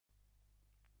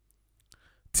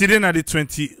Today na the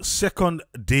 22nd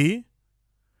day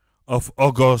of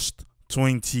August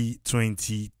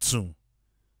 2022. So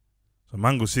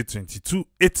man go say 22,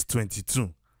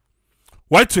 822.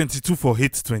 Why 22 for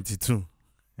 822?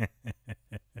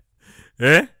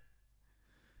 Eh?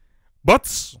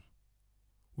 But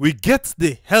we get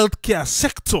the healthcare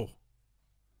sector.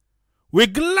 We're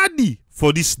glad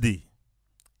for this day.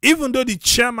 Even though the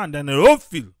chairman and the whole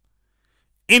field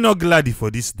ain't not glad for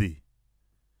this day.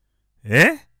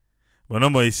 Eh? But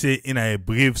nobody say in a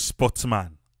brave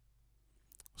sportsman.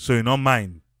 So you don't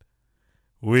mind.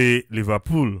 We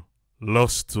Liverpool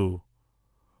lost to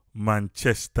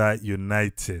Manchester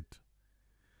United.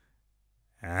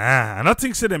 I don't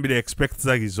think so them be the expected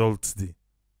results today.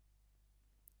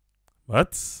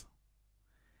 But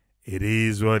it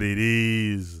is what it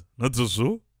is. Not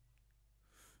so.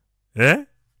 Eh?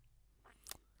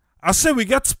 I say we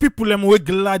got people them we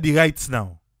glad right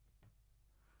now.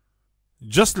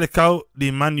 Just like how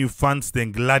the Man U fans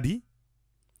them glad.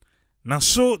 Now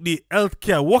so the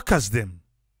healthcare workers them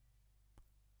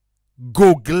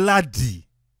go glady.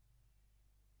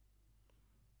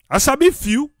 As I be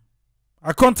few,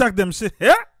 I contact them say,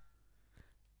 yeah.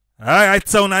 Alright,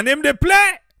 so I name the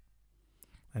play.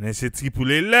 And they say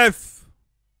triple A left.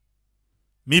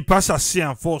 Me pass à C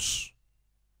en force.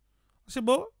 I say,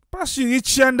 bon, pass sur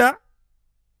Richanda.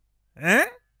 Hein?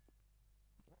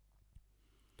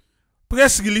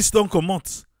 Press release don't come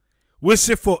out. We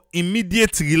say for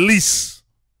immediate release.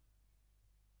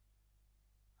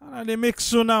 And they make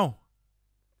so now.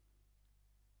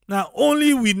 Now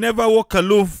only we never walk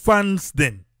alone fans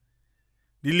then.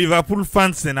 The Liverpool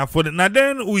fans then for the, now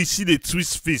then we see the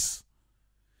twist face.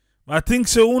 But I think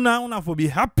so una for be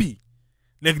happy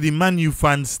like the Man U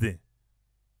fans then.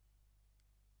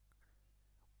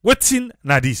 Waiting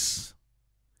na this.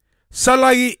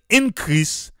 Salary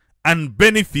increase and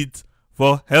benefit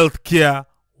for healthcare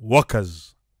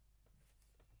workers.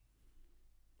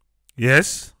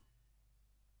 Yes.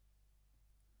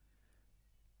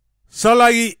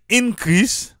 Salary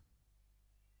increase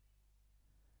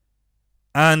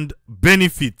and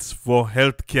benefits for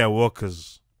healthcare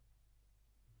workers.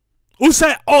 Who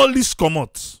say all this come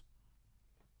out?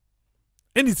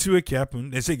 Anything can happen,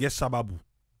 they say get sababu.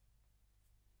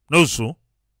 No so.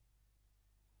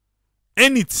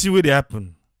 Anything will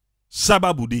happen,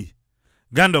 sababu de.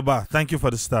 Gandoba, thank you for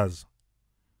the stars.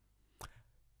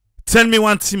 Tell me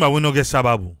one team I will not get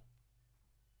sababu.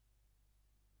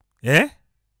 Eh?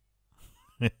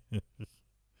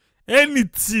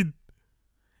 Anything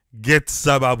get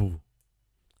sababu.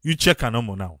 You check a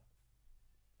number now.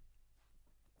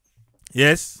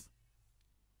 Yes?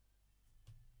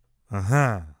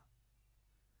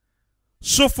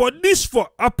 So for this for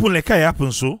happen like I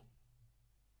happen so.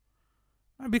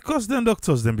 And because then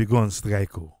doctors then be go on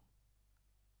strike. Oh.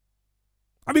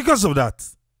 And because of that,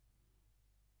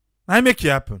 I make it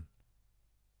happen.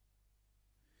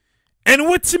 And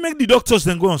what to make the doctors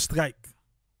then go on strike?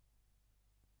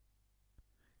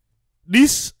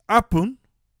 This happen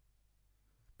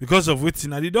because of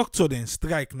waiting. Now the doctor then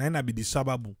strike. Now be the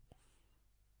sababu.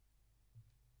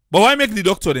 But why make the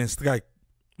doctor then strike?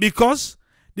 Because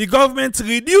the government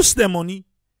reduce the money.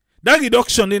 That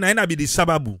reduction then na be the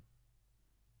sababu.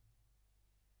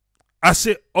 I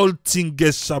say all things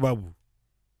get sababu.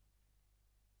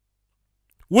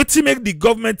 What to make the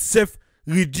government self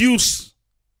reduce?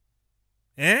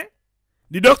 Eh?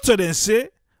 The doctor then say,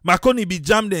 Maconi be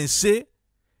jam then say,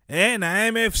 na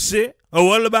IMF say, or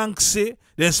World Bank say,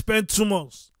 then spend 2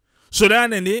 months. So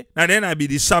then I be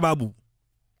the sababu.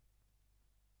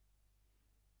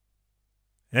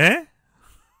 Eh?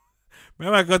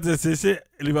 Remember I got to say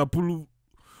Liverpool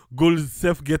goal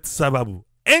self get sababu.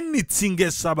 Anything get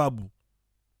sababu.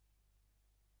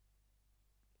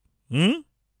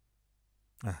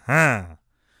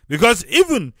 Because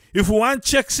even if we want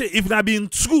check say if na been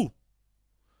true,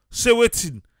 say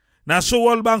waiting. Now so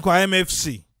World Bank or IMF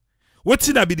say,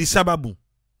 waiting na be the sababu.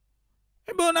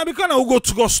 But now because we go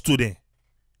trust today.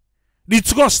 The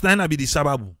trust na be the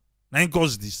sababu. Na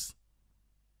cause this.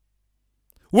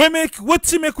 What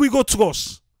make we go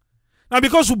trust? Now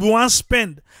because we want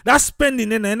spend, that spending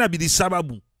na be the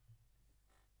sababu.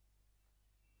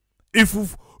 If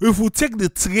we take the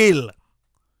trail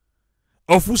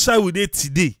of who side we did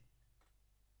today,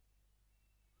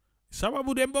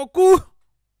 sababu dem beaucoup.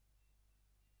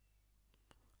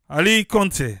 Ali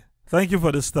Conte, thank you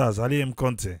for the stars. Ali M.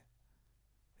 Conte.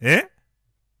 Eh?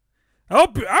 I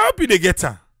hope you they get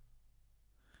her.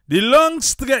 The long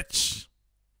stretch.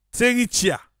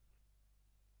 Terichia.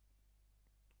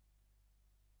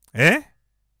 Eh?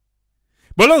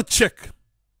 But let's check.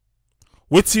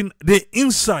 What's in the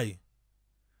inside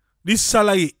this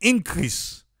salary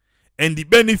increase and the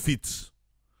benefits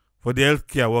for the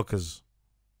healthcare workers.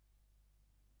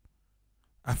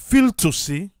 I feel to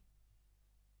say,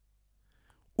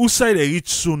 who side they reach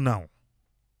so now?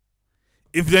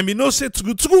 If them be no say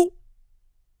true,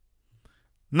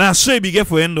 now so it begin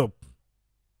for end up.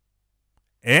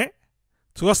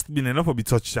 Trust me, enough for be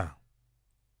toucher.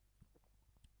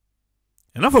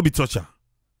 Enough for be toucher.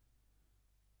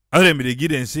 All them they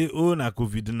give and say, oh, na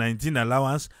COVID-19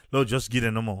 allowance, Lord just give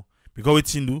them no more. Because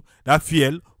what you do, that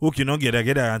fuel, who cannot get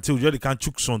until they can't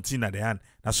chook something at the hand.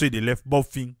 That's why they left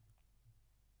buffing.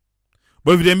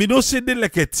 But if they don't say they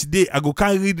like it today, I go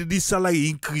can't read this salary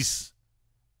increase.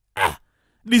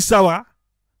 This hour,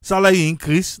 salary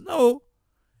increase? No.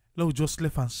 Lord just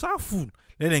left and sorrowful.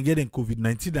 Let them get them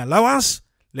COVID-19 allowance.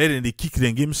 Let them they kick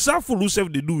them game. Sorrowful who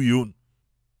self they do your own.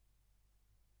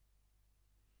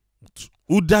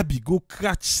 Uda be go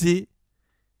catch say,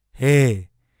 hey,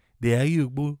 they are you,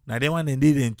 boo. Now they want and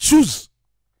they then choose.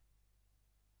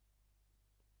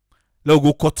 Let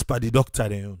go cut by the doctor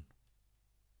then.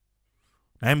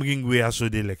 I'm bringing way so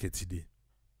they like it today.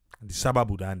 The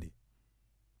sababu dandi.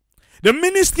 The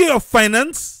Ministry of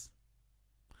Finance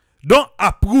don't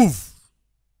approve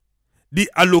the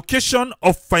allocation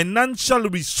of financial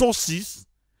resources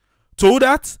to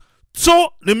that to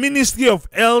the Ministry of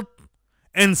Health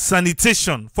and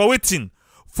Sanitation for waiting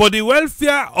for the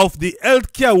welfare of the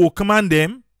healthcare will command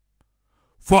them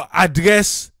for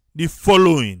address the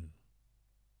following.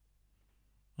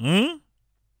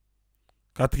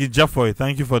 Catherine Jaffoy,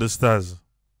 thank you for the stars.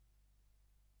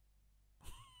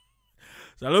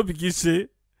 Salo Piki say,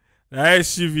 I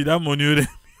SUV that money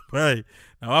right.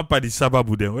 Now what pa di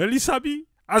sababu dem? Well, isabi,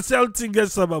 I sell thing get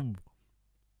sababu.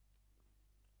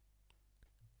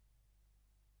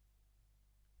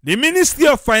 The Ministry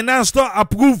of Finance don't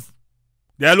approve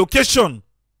the allocation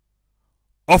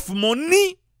of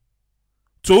money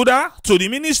to the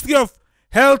Ministry of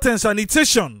Health and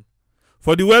Sanitation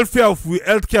for the welfare of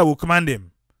healthcare will command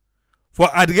them for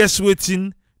address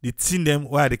waiting the thing them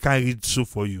where they can read so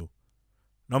for you.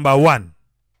 Number 1.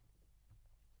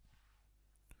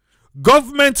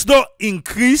 Government don't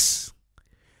increase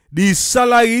the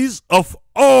salaries of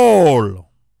all.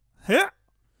 Yeah?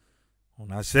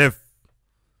 On ourselves.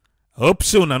 I hope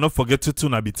so una not forget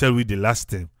to be tell we the last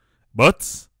time.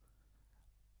 But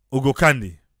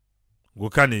Ugokandi.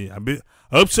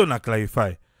 I hope so na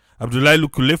clarify. Abdullah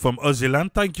Lukule from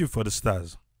Ozeland, thank you for the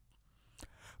stars.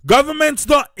 Government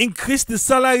don't increase the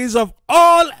salaries of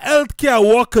all healthcare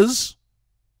workers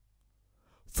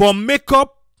for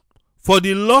makeup for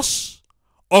the loss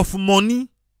of money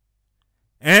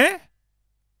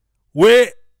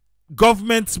where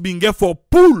governments been get for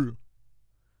pull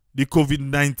the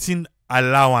COVID-19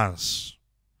 allowance.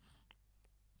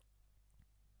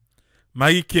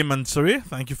 Maggie K. Mansuri,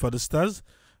 thank you for the stars.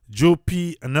 Joe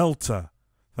P. Anelta,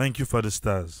 thank you for the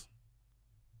stars.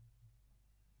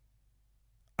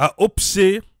 I hope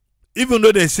say, even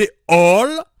though they say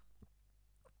all,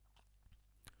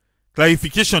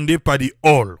 clarification they by the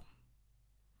all.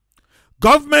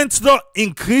 Governments don't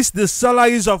increase the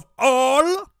salaries of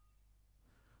all,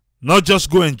 not just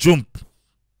go and jump.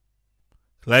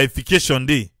 Clarification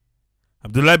day.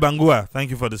 Abdullah Bangua, thank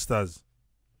you for the stars.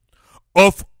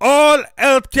 Of all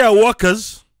healthcare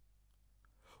workers,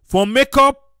 for make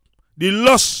up the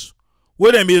loss,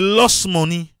 where they may lost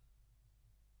money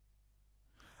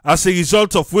as a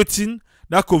result of waiting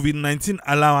that COVID-19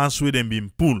 allowance where they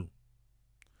been pulled.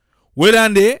 Where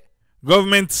the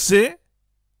government say,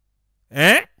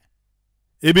 it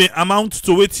be amount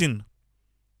to waiting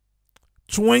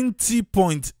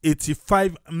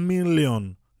 20.85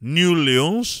 million new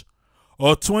Leons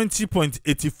or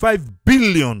 20.85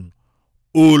 billion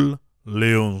old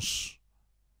Leons.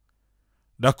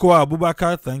 Dakoa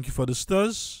Abubakar, thank you for the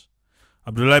stars.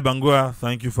 Abdullah Bangua,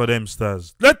 thank you for them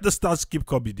stars. Let the stars keep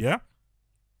copied, yeah?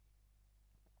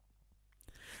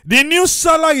 The new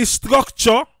salary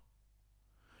structure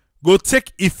go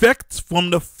take effect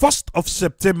from the 1st of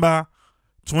September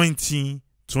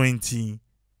 2022.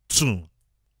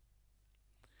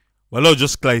 Well, I'll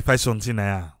just clarify something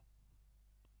here.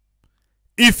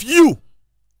 If you,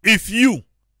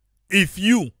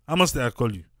 how much did I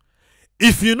call you?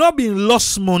 If you not been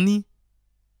lost money,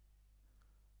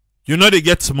 you know they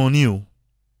get money. Oh.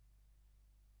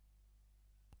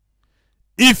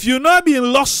 If you not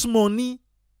been lost money,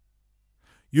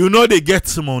 you know they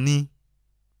get money.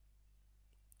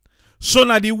 So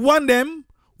now the one them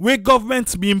where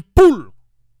government been pull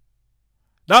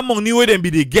that money where them be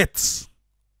they get.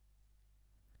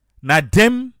 Now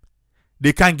them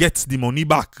they can get the money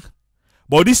back.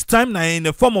 But this time now in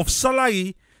the form of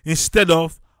salary instead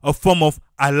of a form of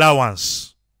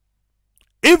allowance.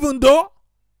 Even though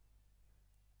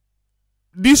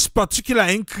this particular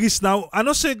increase now, I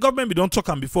know say government we don't talk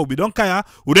on before, we don't care,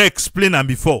 we don't explain them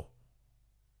before.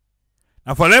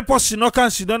 And for that person, no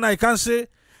can sit down, I can say,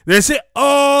 they say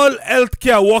all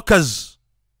healthcare workers.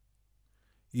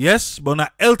 Yes, but na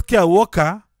healthcare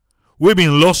worker we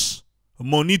been lost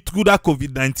money through that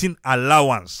COVID-19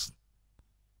 allowance.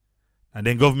 And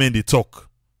then government they talk.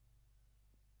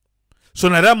 So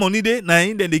now that money then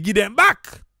they give them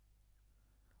back.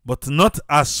 But not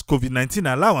as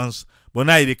COVID-19 allowance, but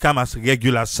now they come as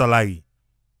regular salary.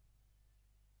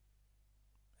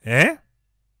 Eh?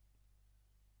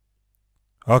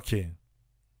 Okay.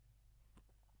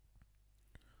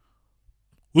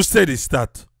 Who said it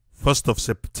start 1st of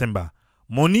September?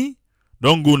 Money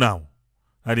don't go now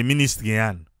at the ministry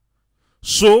hand.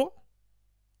 So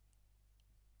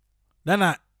then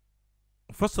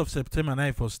 1st of September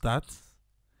now for start.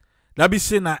 That be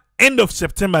saying at end of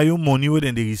September your money where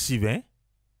then they receive, eh?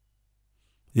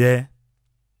 Yeah.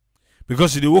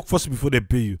 Because they work first before they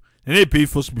pay you. And they pay you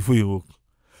first before you work.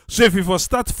 So if you for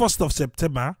start 1st of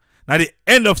September, now the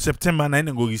end of September, now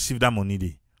you go receive that money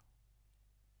day.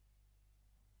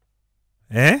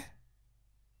 Eh?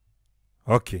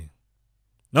 Okay.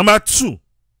 Number 2.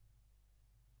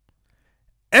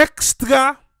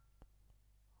 Extra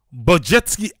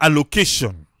budgetary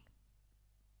allocation.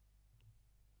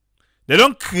 They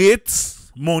don't create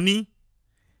money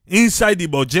inside the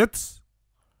budget.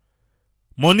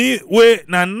 Money where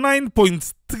na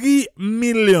 9.3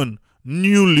 million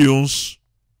new loans.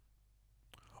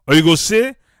 Or you go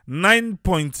say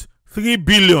 9.3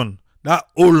 billion. That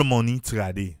old money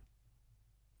trade.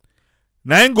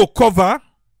 Now you go cover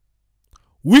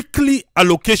weekly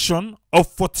allocation of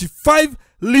 45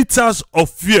 liters of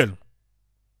fuel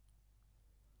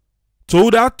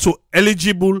to that to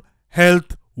eligible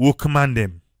health workman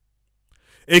them.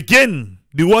 Again,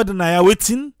 the word na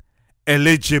waiting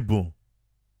eligible.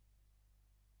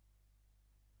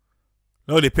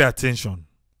 Now they pay attention.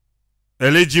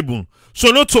 Eligible.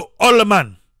 So not to all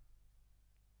man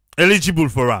eligible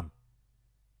for them.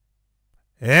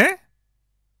 Eh?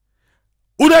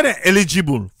 Who are they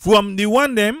eligible? From the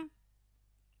one them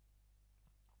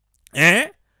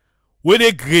where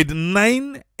they grade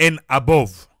 9 and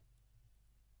above.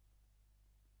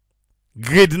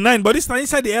 Grade 9, but this is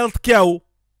inside the healthcare.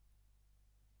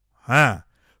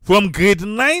 From grade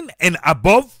 9 and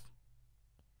above,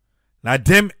 now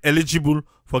them eligible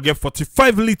for get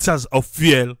 45 liters of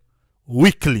fuel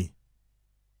weekly.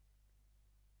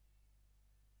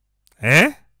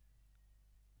 That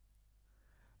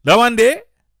one day,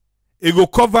 it will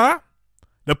cover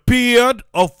the period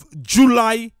of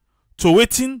July to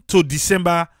waiting to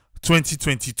December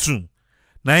 2022.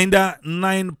 Now in that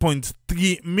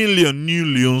 9.3 million new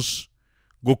loans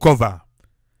go cover.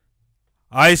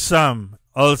 Hi Sam,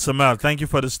 Alsamal, thank you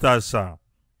for the stars, sir.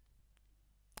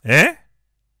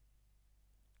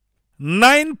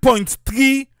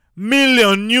 9.3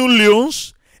 million new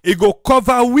loans, it go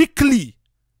cover weekly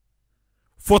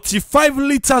 45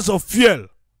 liters of fuel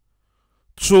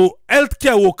to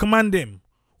healthcare workman them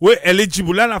where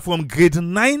eligible and from grade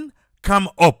 9 come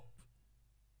up.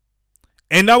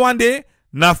 And that one day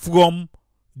now from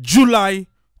July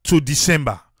to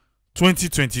December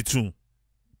 2022.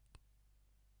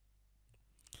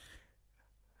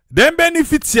 Then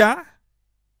benefits here,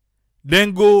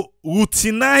 then go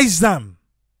routinize them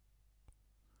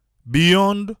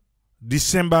beyond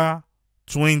December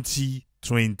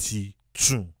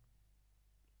 2022.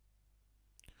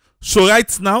 So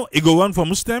right now, it go run from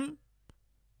Muslim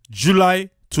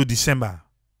July to December.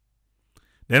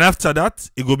 Then after that,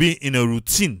 it go be in a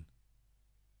routine.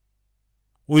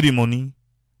 Where the money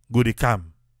go they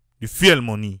come. The fuel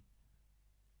money.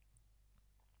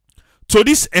 To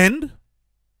this end,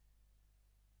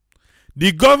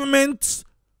 the government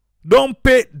don't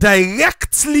pay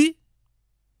directly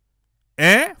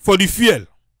for the fuel.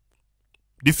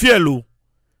 The fuel.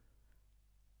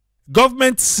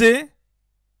 Government say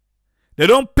they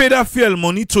don't pay that fuel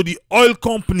money to the oil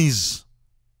companies.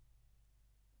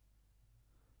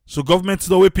 So government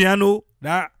don't pay piano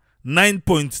that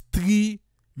 9.3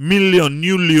 million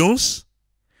new loans.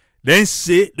 Then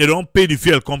say they don't pay the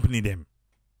fuel company them.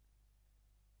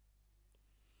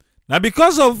 Now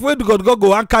because of where God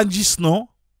go and can't just know.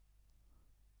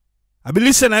 I believe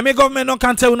listen, I make government no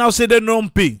can tell you now say they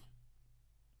don't pay.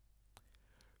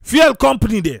 Fuel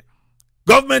company there.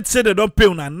 Government say they don't pay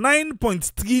una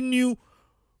 9.3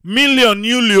 million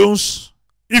new loans.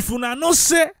 If una no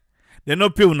say, they no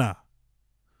pay una.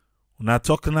 Una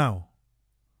talk now.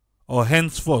 Or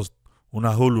henceforth,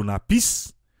 una hold una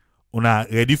peace. una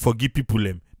ready for give people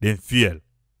them fuel.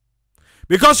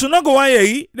 Because you not go one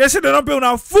year, they say they don't pay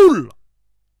una full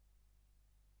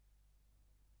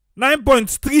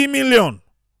 9.3 million.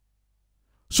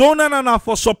 So na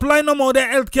for supply no more the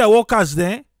healthcare workers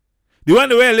there. The one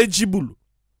they were eligible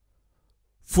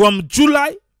from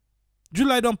July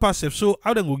don't pass it. So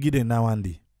how they go give them now one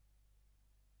day?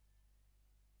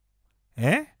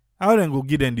 How they go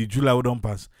give them the July who don't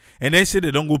pass? And they say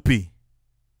they don't go pay.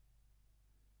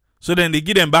 So then they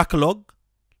give them backlog.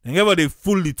 And ever they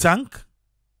full the tank,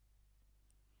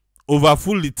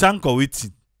 overfull the tank or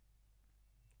waiting.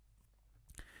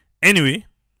 Anyway,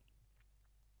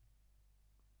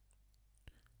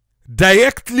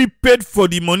 directly paid for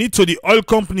the money to the oil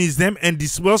companies them and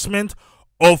disbursement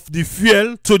of the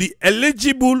fuel to the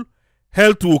eligible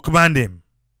health workman them.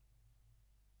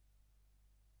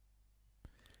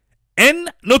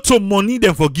 And not to money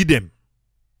them forgive them.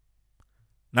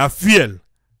 Now fuel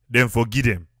them forgive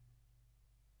them.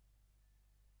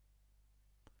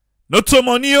 Not to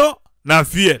money now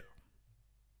fuel.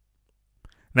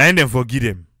 Now them forgive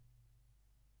them.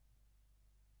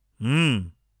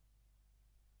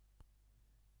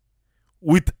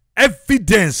 With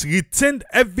evidence, retained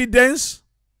evidence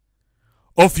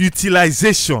of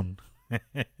utilization.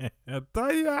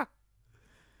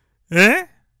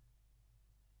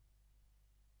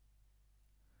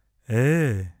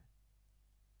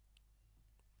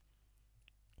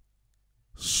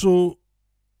 So,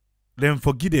 them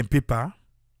forgive them paper.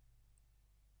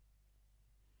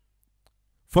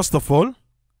 First of all,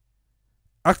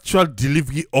 actual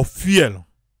delivery of fuel.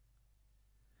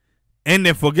 And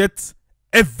then forget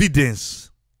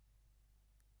evidence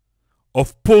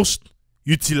of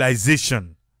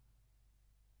post-utilization.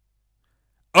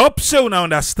 I hope so now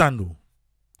understand.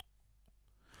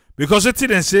 Because what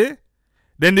they say,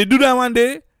 then they do that one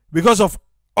day because of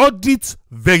audit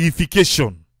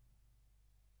verification.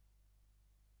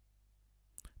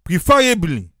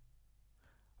 Preferably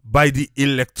by the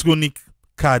electronic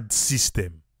card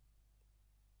system.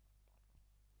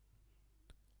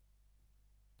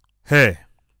 Hey,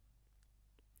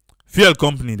 fuel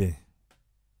company there.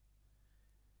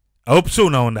 I hope so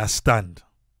now understand.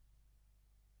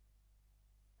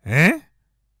 I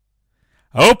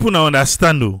hope you now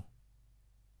understand though.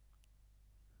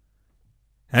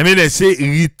 I mean, they say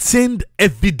retained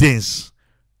evidence.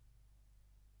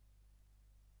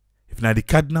 If now the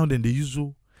card now, then they use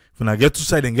you. If now get to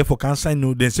side and get for cancer,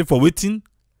 no, then say for waiting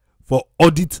for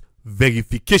audit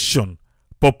verification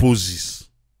purposes.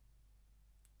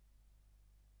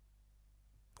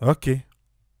 Okay.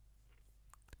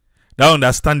 That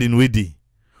understanding way dey.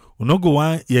 We no go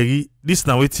one yeri. This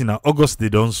now waiting now August they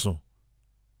done so.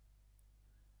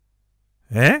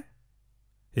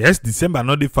 Yes, December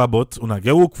not the far, but una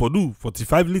get work for do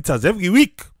 45 liters every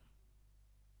week.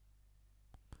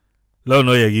 Lord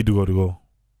no yeri do go.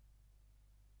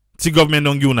 The government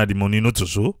don't give una the money not to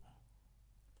so.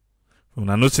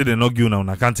 Una no say they not give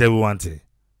una can't tell everyone te.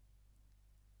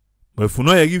 But if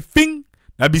una yeri thing.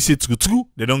 That be say true,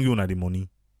 they don't give una the money.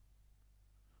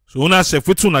 So una say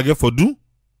what una get for do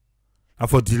and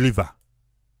for deliver.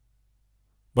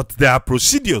 But there are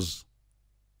procedures.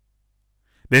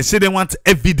 They say they want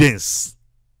evidence.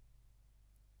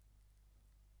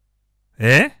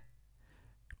 Not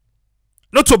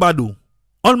so bad though.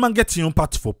 All man get your own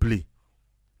part for play.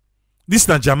 This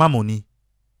na jama money.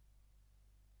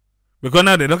 Because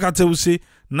now they don't tell you say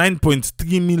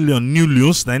 9.3 million new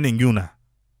loans na in una.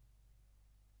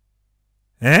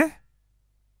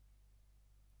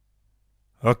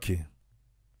 Okay.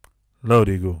 There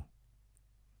they go.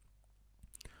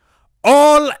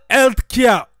 All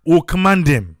healthcare will command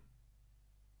them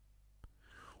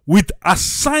with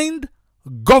assigned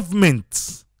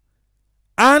government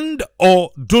and or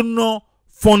donor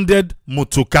funded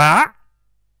motorcar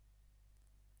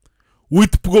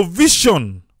with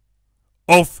provision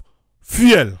of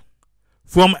fuel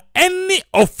from any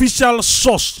official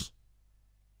source.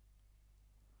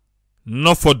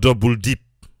 Not for double dip.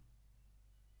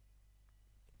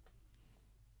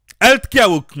 Healthcare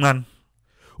workman.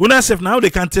 Una self now they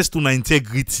can test una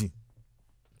integrity.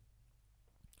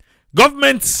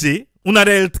 Government say una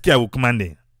the healthcare workman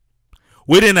there.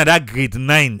 Whether na that grade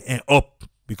 9 and up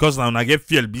because now una get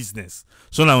fuel business.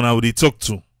 So now una will talk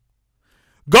to.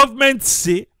 Government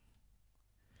say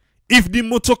if the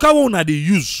motorcar una they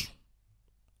use,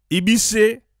 it be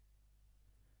say,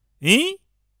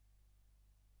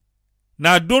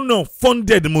 now don't know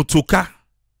funded motorcar.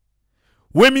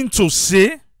 We mean to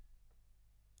say,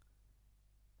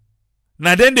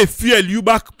 now then they fuel you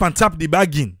back pan tap the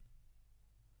bagging.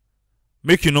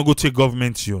 Make you not go take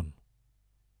government own.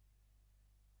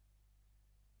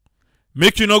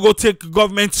 Make you not go take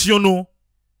government,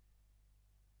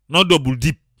 not double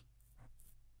dip.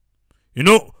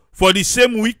 For the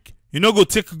same week, you know go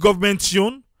take government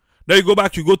then you go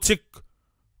back, you go take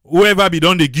whoever be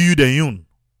done, they give you the yun.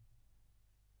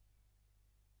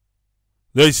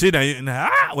 They say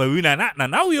that well, we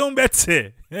now we own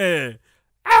better. And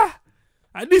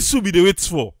this will be the wait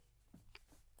for.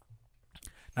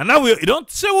 And now you don't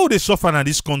say what they suffer in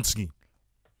this country.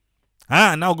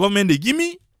 Now government they give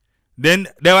me, then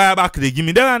they were back they give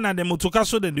me. They are not the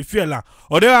motokaso, then the fuel.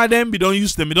 Or they are them, we don't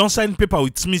use them, we don't sign paper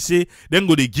with me, say, then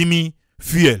go they give me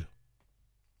fuel.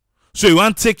 So you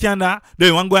want to take yonder, then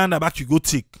you want to go yonder back, you go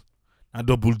take. A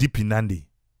double dip in Nandi.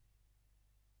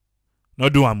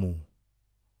 Not do a move.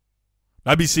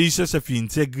 That be say yourself your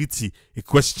integrity is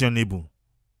questionable.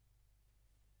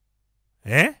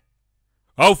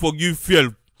 How forgive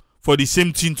fuel for the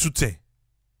same thing to tell?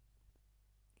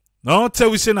 No, tell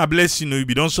we say na blessing, you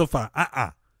be don't suffer.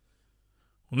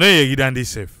 No, you than they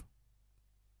safe.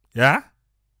 Yeah?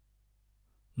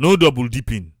 No double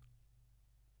dipping.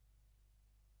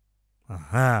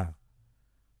 I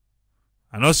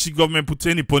don't see government put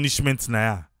any punishment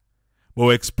now. But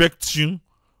we expect you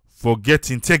forget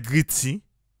integrity,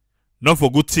 not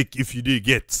for good take if you do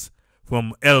get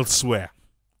from elsewhere.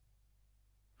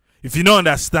 If you don't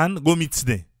understand, go meet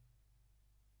them.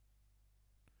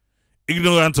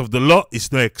 Ignorance of the law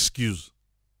is no excuse.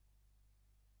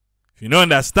 If you don't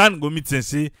understand, go meet them and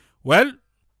say, well,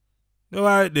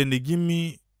 then they give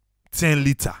me 10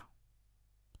 liter.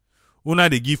 Una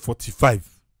they give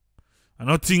 45. I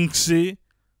don't think say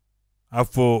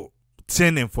for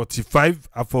 10 and 45,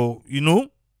 for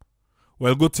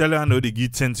well, go tell her I know they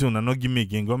give 10 to and not give me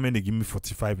again. Government they give me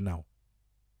 45 now.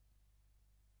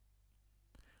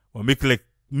 Or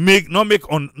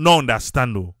no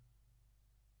understand though.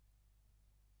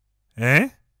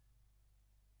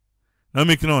 Not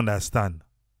make no understand.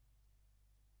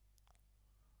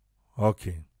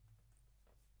 Okay.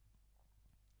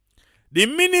 The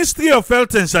Ministry of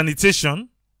Health and Sanitation,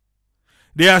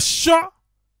 they assure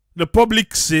the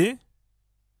public say,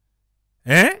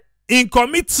 in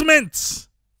commitment,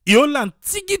 you land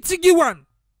tigi one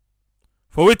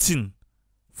for waiting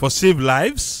for save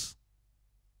lives,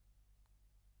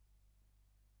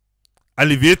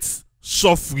 alleviate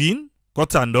suffering,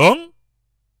 cut and down,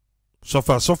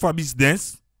 suffer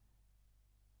business,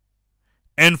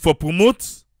 and for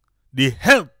promote the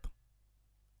health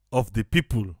of the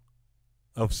people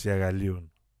of Sierra Leone.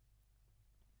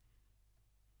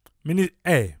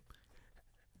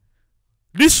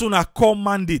 This una core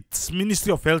mandate,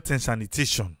 Ministry of Health and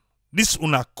Sanitation. This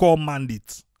una core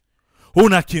mandate.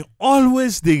 Una can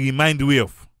always they remind way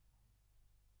of.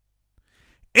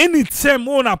 Anytime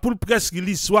una pull press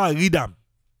release, so I read them.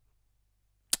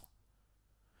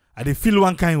 I they feel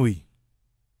one kind way.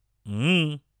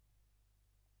 More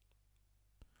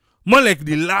like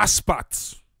the last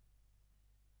part.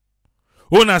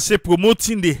 Una say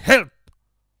promoting the health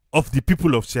of the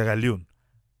people of Sierra Leone.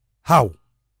 How?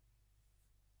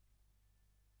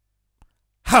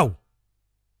 How?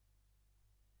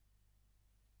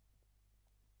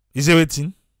 Is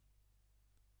everything?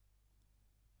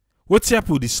 What's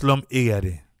happening with the slum area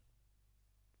there?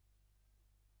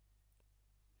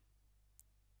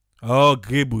 Oh,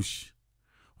 Grey Bush.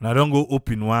 When I don't go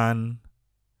open one.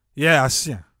 Yeah, I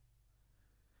see.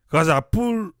 Because I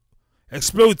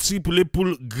explore with people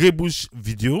pull Grey Bush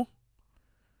video.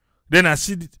 Then I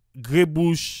see Grey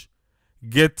Bush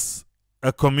get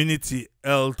a community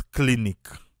health clinic.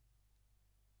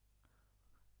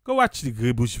 Go watch the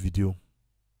Grey Bush video.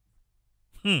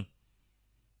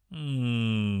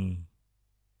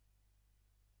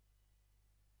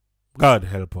 God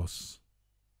help us.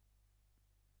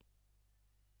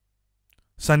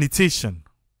 Sanitation.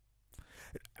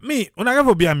 Me, una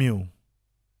gavo be amiu.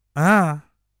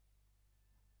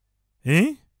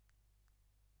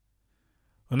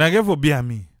 Una gavo be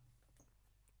ami.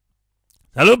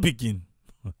 Hello, picking.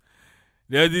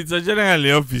 There is a general in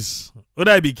the office. Would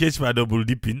I be catch for double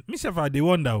dipping? Myself, I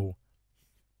wonder who.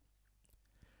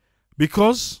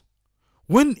 Because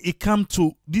when it comes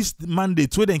to this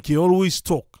mandate, where they can always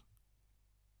talk.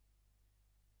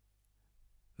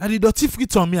 Now the dirty free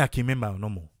to me, I can remember no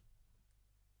more.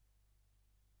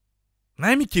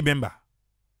 Now I can remember.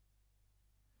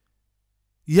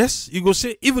 Yes, you go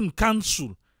say even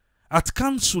council, at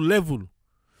council level,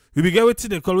 we be getting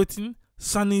they call it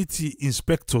sanity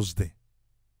inspectors there.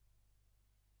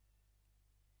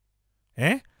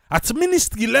 At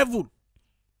ministry level.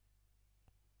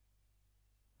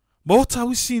 But what are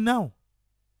we seeing now?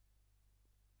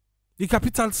 The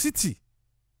capital city.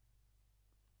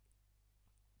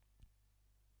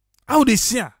 How they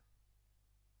see her?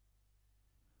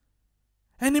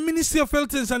 And the Ministry of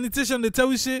Health and Sanitation, they tell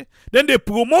you, say, then they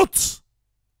promote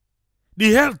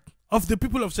the health of the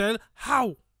people of Sahel.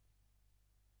 How?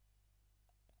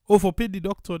 Oh, for pay the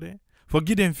doctor there, for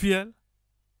give them fuel.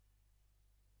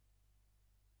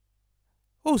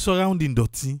 Oh, surrounding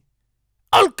dirty.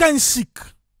 All kinds sick.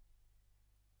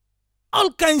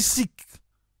 All kinds sick.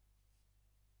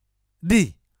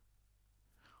 They.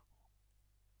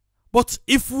 But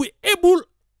if we able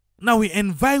now in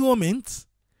environment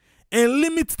and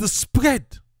limit the spread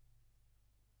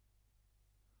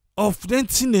of that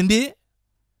thing and they,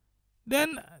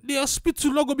 then the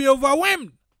hospital not gonna be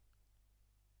overwhelmed.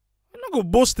 We're not gonna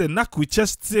boast and knock we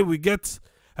just say we get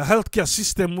a healthcare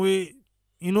system where,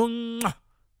 you know,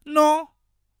 no.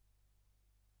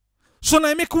 So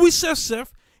now make we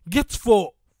self get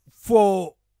for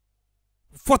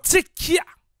take care.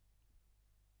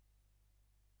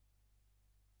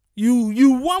 You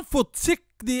want for take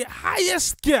the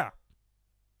highest care.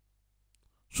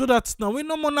 So that now we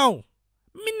no more now.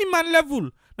 Minimal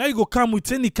level. Now you go come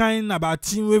with any kind about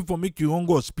team way for make you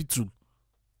go hospital.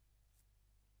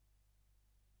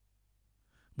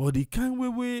 But the kind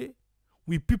way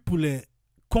we people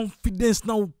confidence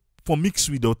now for mix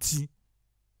with dirty.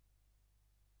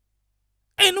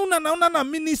 And una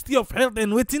Ministry of Health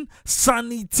and waiting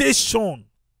Sanitation.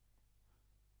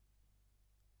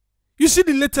 You see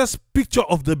the latest picture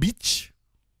of the beach?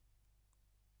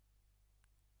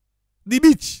 The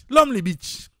beach, Lonely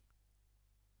Beach.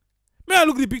 May I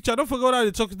look at the picture? Don't forget how they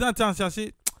talk that time. I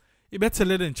say, you better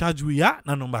let them charge we are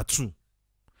now number 2.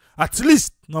 At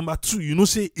least number 2, you know,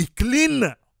 say it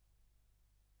clean.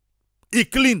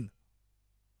 It clean.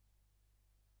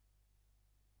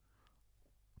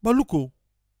 But look,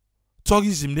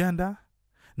 tourism they under,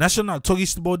 National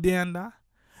Tourist Board they under,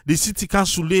 the City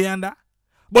Council they under,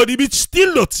 but the beach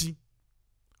still dirty.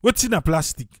 Waiting a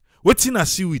plastic, waiting a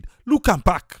seaweed. Look and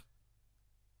pack.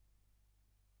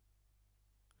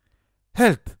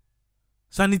 Health,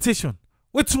 sanitation.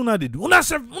 What una they do? Una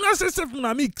self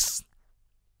una mix.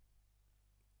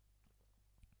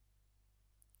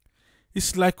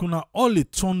 It's like una all a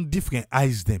turn different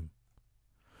eyes them.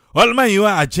 All my your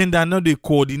agenda now they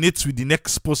coordinate with the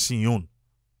next person you own.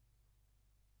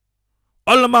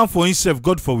 All man for himself,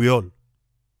 God for we all.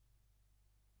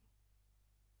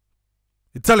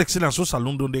 It's all excellent so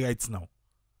salon don't they right now.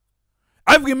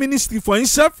 Every ministry for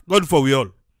himself, God for we all.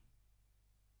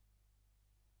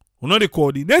 We know they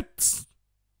coordinate.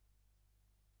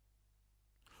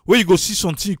 Where you go see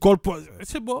something you call I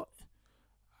say, but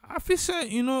I feel say,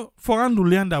 you know, for handle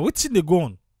Leanda, what's in the go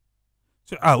on?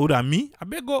 Say, would me? I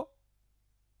beg go.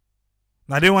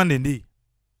 Now they want the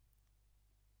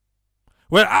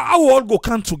well, our all go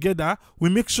come together. We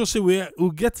make sure say we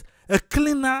get a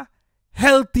cleaner,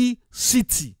 healthy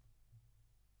city.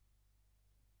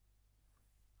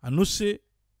 I know say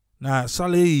na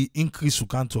salary increase we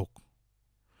can't talk.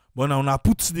 But now una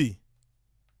put the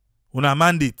una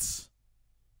mandate.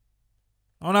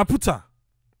 Una put her.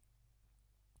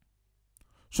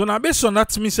 So now based on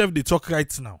that myself they talk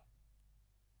right now.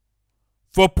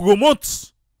 For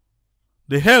promote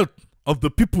the health of the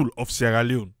people of Sierra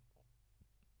Leone.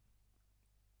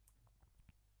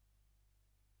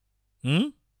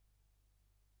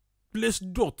 Place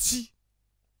dirty.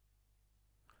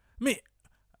 Me,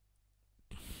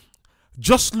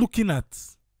 just looking at,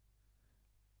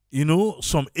 you know,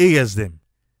 some areas them.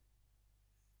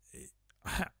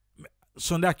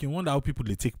 Sunday I can wonder how people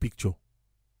they take picture.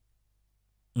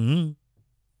 We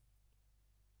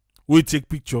take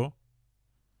picture.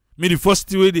 Me the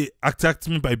first way they attract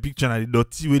me by picture and the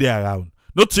dirty way they around.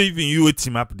 Not so even you wait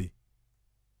him up there.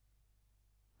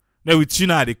 Then with you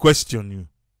now they question you.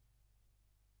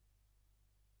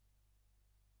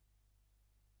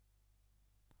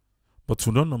 But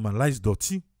we don't normalize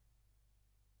dirty.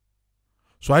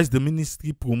 So how is the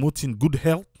ministry promoting good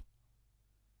health?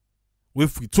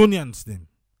 With Fritonians them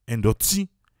and dirty.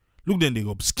 Look then they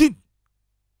rub skin.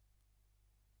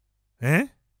 Then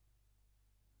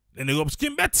they rub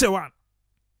skin better one.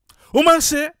 Woman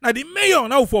say, now the mayor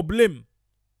now for blame.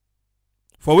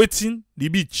 For waiting the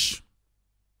beach.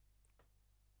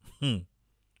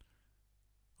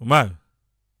 Woman.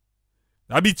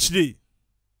 The beach day.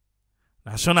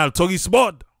 National Tourist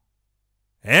Board.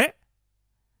 And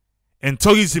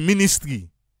tourism ministry.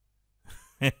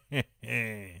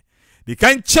 They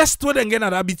can't chest what they get at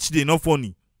that beach day, not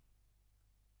funny.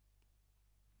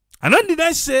 And then did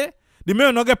I say the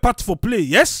mayor not get part for play?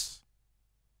 Yes.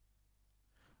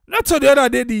 Not so the other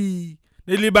day the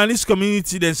Lebanese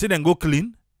community then say then go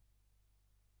clean.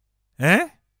 Not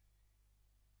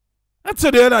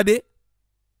so the other day.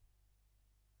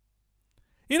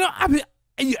 You know,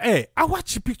 I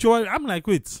watch the picture. I'm like,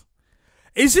 wait,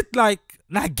 is it like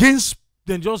against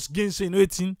then just against saying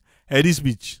waiting at this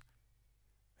beach?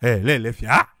 Hey, left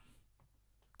ya.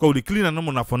 Go the cleaner no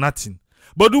more for nothing.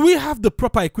 But do we have the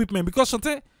proper equipment? Because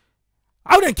sometimes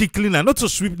how they keep cleaner, not to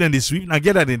sweep then they sweep, now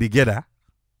gather then they gather.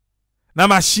 Now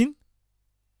machine.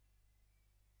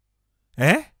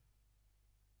 Eh?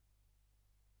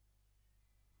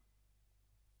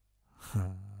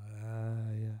 Yeah.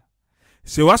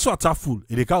 So what's what full?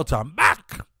 It count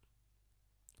back.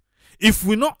 If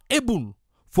we're not able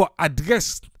for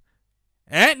address,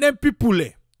 then people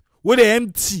where they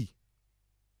empty,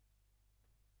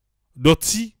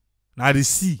 dirty, now the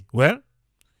sea. Well,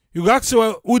 you got say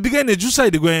well, who the drainage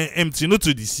outside they go empty, not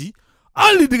to the sea.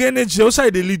 Only the drainage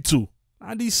outside they lead to,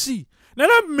 and the sea. Now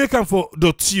not make them for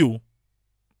dirty. You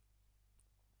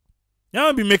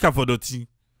don't be making for dirty.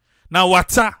 Now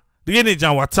water, the drainage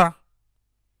and water.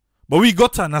 But we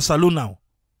got an salon now.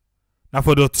 Now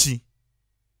for dirty.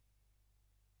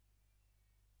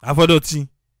 Now for dirty.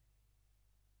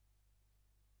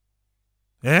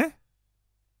 Eh?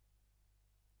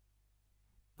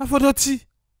 Now for dirty.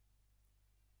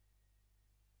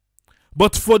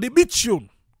 But for the beach,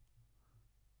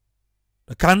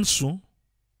 the council,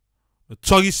 the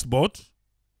tourist board,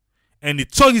 and the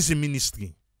tourism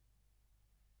ministry,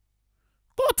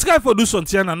 go try for do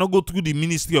something and not go through the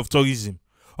Ministry of Tourism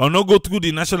or not go through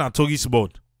the National Tourist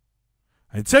Board.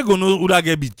 And say go no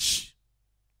Udage Beach.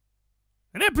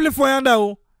 And they play for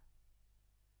yanda.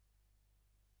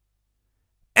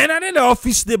 And then the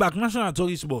office they back National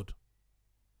Tourist Board.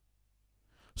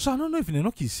 So I don't know if they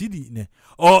not see the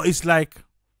or it's like,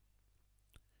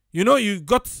 you know, you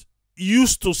got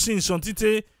used to seeing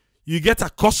something, you get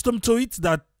accustomed to it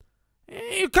that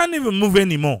you can't even move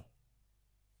anymore.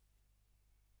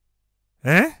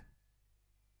 Eh?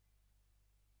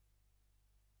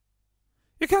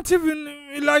 You can't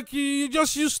even, like, you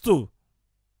just used to.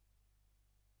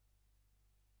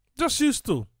 Just used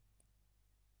to.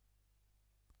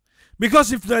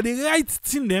 Because if they're the right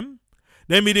thing, them,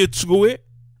 then they throw away,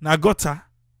 na gutter.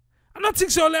 And I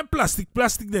think so all them plastic,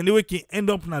 then they can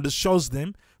end up na the shores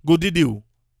them, go did you.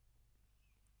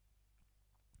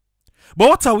 But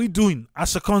what are we doing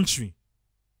as a country?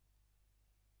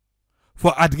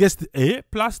 For address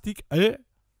plastic,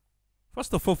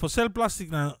 first of all, for sell plastic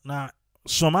na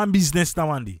some business now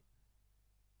one day.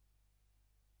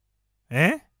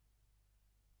 And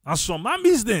some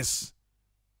business.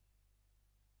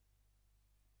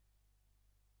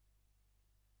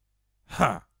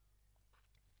 Ha.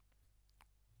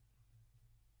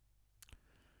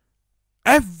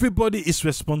 Everybody is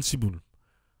responsible.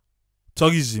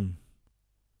 Tourism.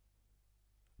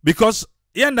 Because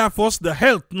and that first the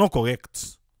health not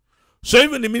correct. So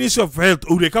even the Ministry of Health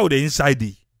ureka the inside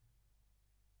the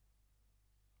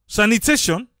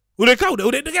sanitation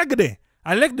ureka they drag them.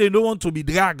 And like they don't want to be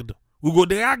dragged. We go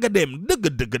drag them.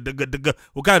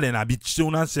 Okay, then a bit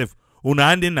soon and safe. Una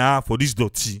handing for this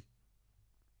dirty.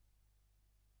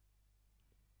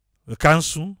 The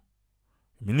council,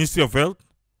 Ministry of Health,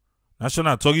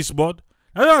 National Tourist Board,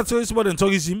 National Tourist Board and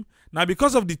Tourism. Now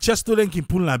because of the chest to them can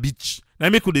pull na beach. Now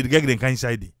make the drag them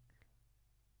inside it.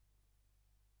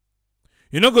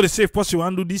 You not go to say first you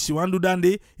want to do this, you want to do that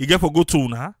day, you get for go to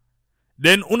una.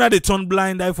 Then una they turn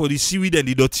blind eye for the seaweed and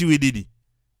the dirty we did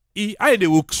it. I they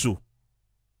work so.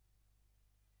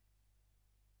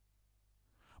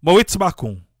 But wait back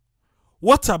on.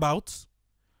 What about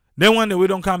then one day we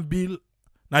don't come build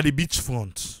na the beach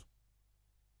front?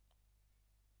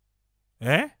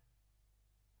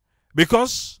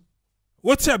 Because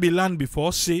what I be land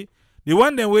before say the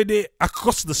one then where they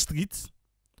across the street,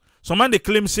 some man they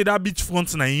claim say that beach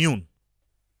front na in.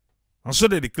 And so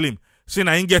they claim say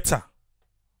na in get her.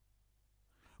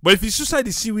 But if you suicide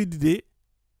the seaweed day,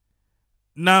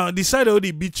 now the side of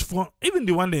the beach front, even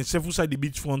the one that self side the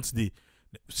beach front, the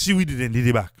seaweed then did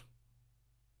it back.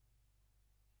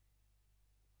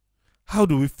 How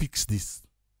do we fix this?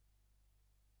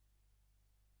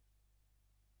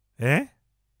 Hi.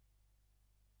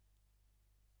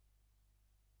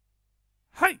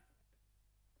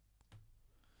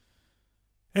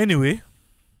 Anyway,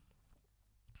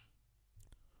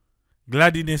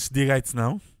 gladness day right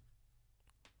now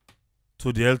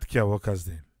to the healthcare workers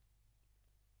then.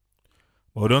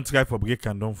 But don't try for break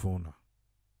and down for una.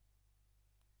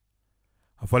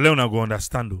 And for let una go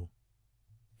understand though.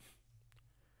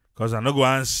 Because I no go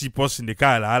and see post in the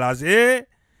car. I say, hey,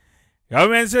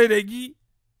 government say they give,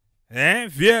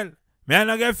 fuel. Me I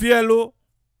no get fuel, oh.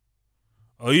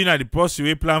 Or you know the post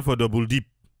we plan for double dip.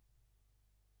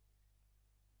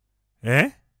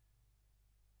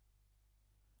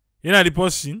 You know the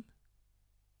person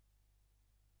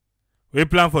we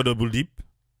plan for double dip.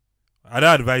 I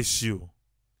don't advise you.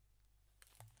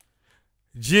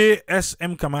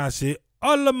 JSM Kamara say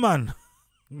all the man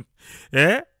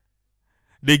eh?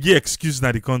 They give excuse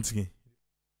na the country.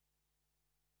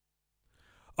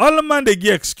 All the man they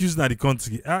give excuse na the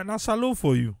country. Now salute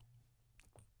for you.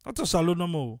 Not a salute no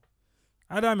more.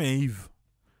 Adam and Eve.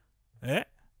 Eh?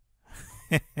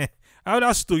 How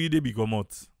that story they become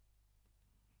out?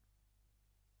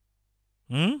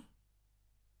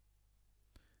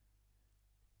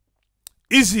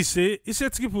 Easy say, he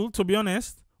said triple, to be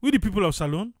honest, we the people of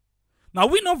Salone. Now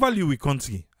we no value we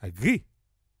country. Agree.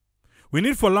 We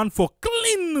need for land for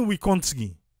clean we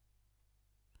country.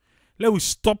 Let we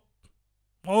stop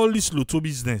all this lotto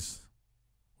business.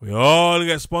 We all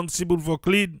responsible for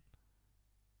clean.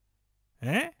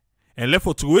 Eh? And left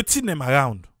for waiting them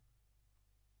around.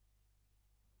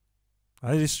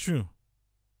 That is true.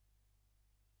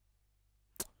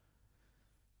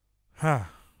 I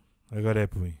got that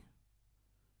point.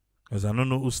 Because I don't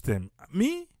know who's them.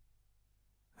 Me?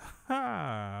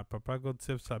 Papa God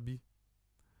self sabi.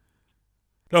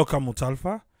 Let come out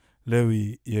Alpha. Let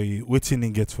we waiting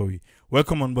and get for we.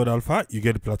 Welcome on board Alpha. You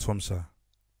get the platform, sir.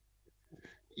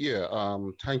 Yeah,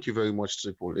 thank you very much,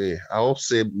 Triple A. I hope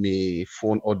say me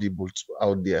phone audible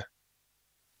out there.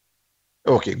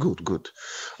 Okay, good.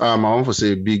 I want to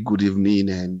say a big good evening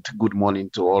and good morning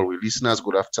to all we listeners.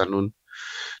 Good afternoon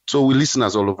to we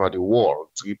listeners all over the world,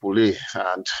 Triple A.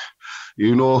 And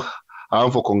I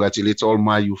want to congratulate all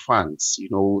my you fans.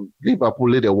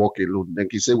 Liverpool they walk alone. Then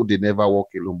he say they never walk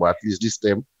alone, but at least this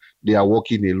time they are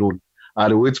walking alone.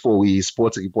 I wait for we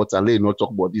sports reporter. Let not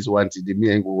talk about this one till the me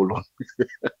and go alone.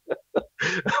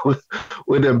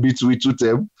 When them beat we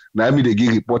 2-10, now me they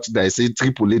give report that I say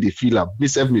Triple A they feel up. Me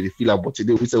self me they feel up, but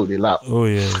today we say they laugh. Oh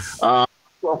yes. I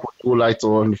want to throw light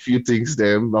on a few things.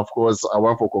 Then of course I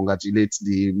want to congratulate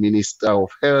the Minister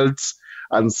of Health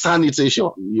and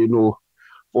Sanitation.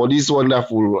 For this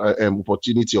wonderful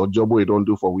opportunity or job we don't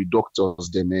do for we doctors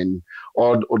them and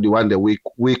all the one that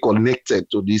we connected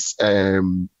to this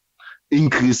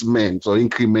increment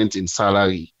in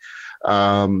salary.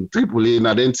 Triple A,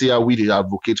 I didn't hear we the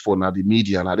advocate for now the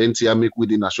media, and I didn't hear make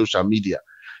within a social media.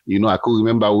 I could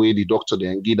remember where the doctor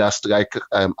then give that strike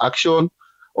action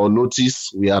or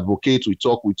notice. We advocate, we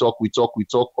talk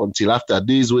until after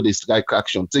days where the strike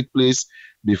action take place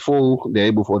before they're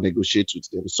able to negotiate with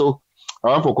them. So I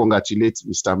want to congratulate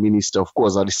Mr. Minister. Of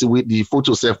course, I see the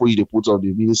photo self where they put of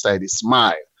the minister, they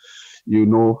smile,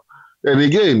 And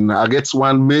again, I get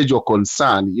one major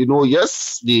concern.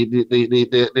 Yes, they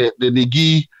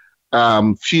give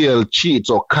fuel cheat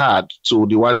or card to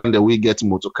the one that we get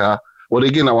motor car. But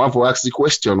again, I want to ask the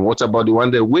question: what about the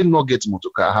one that will not get motor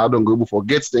car? How don't go able for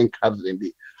get them card then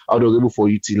they? How don't go able for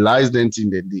utilize them in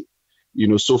the day?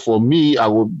 So for me, I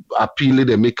would appeal let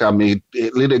them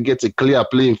let them get a clear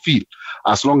playing field.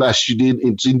 As long as you did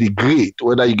in the grade,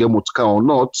 whether you get motor car or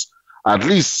not, at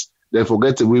least they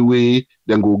forget the way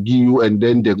then go give you, and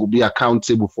then they will be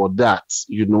accountable for that.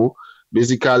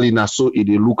 Basically, now so it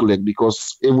look like,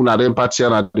 because even at them party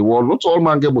at the world, not all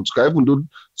man get motor car. Even though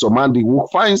some man they work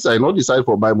fine, so I not decide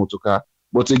for buy motor car.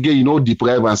 But again,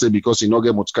 deprive and say because you not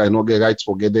get motor car, you not get rights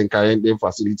for getting carrying them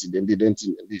facility, then they don't.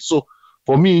 So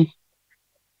for me,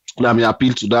 let me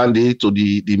appeal to that day to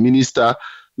the minister.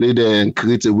 Let them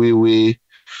create a way.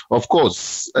 Of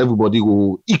course, everybody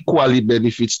will equally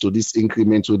benefit to this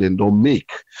increment so they don't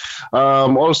make.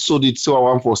 Also, the two I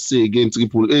want to say again,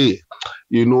 Triple A,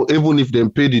 even if they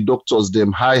pay the doctors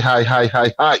them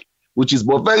high, which is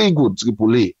but very good,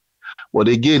 Triple A. But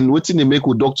again, waiting they make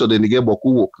with doctor, then they get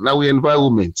boku work. Now we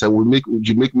environment, and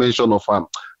you make mention of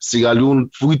Sierra Leone,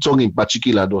 Freetown in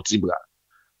particular, dirty, bra.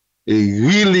 A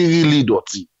really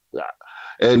dirty.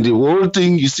 And the whole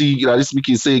thing, you see, this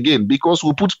speaking say again, because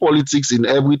we put politics in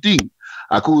everything.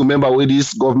 I could remember when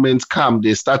this government came,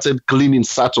 they started cleaning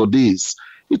Saturdays.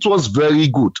 It was very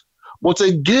good. But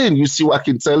again, you see what I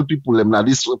can tell people on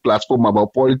this platform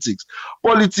about politics.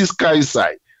 Politics kind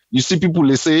side. You see people,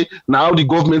 they say, now the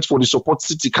government for the support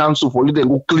city council for them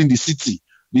go clean the city.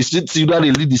 The city, that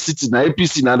they lead the city, now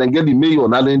APC, now then get the mayor,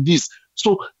 now then this.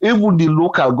 So even the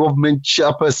local government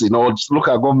chairperson or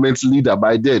local government leader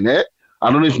by then,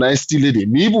 I don't know if I still it.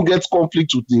 Me even get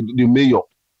conflict with the mayor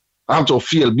out of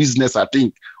fear business, I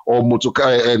think, or motorcar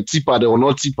and tipper or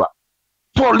not tipper.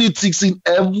 Politics in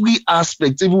every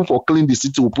aspect, even for clean the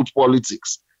city, we put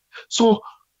politics. So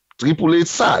Triple A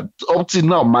sad. Up till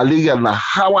now, malaria na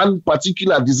how one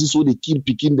particular disease where they keep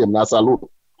picking them as alone.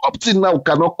 Up till now,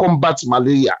 cannot combat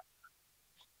malaria.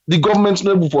 The government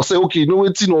not able for say, okay, you know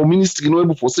what, or ministry not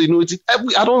able for say, you know what,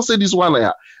 I don't say this one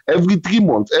here, every 3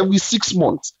 months, every 6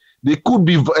 months, they could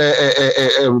be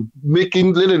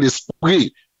making, letting the spray,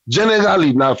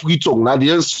 generally now free tongue, now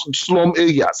the slum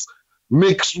areas,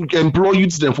 employ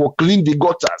youths them for clean the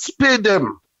gutters, pay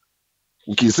them.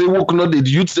 Okay, say work not the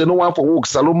youths, they no want for work,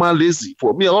 Saloma lazy.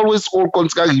 For me, always all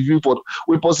contract review for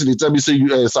we possibly tell me say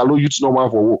Salo youths no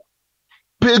want for work.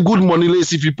 Pay good money, let's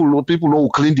see people know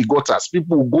clean the gutters.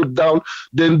 People will go down,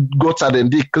 then gutter, then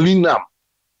they clean them.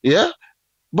 Yeah?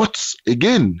 But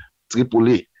again,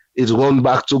 AAA, it run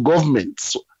back to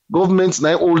governments. Governments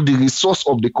now all the resource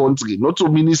of the country, not to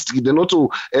ministry, they're not to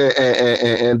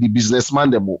the businessman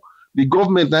them. The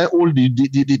government now all the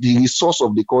resource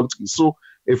of the country. So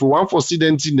if we want for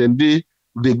students, then they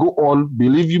go on.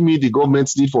 Believe you me, the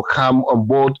governments need for come on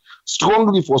board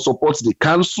strongly for support the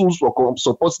councils, for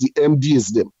support the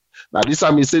MDs them. Now this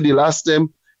I may say the last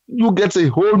time you get a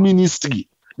whole ministry,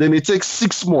 then it takes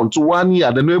 6 months to 1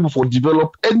 year, they're not able to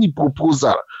develop any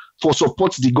proposal for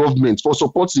support the government, for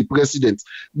support the president,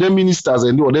 the ministers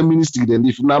and or the ministry. Then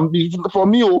if now for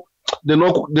me, they're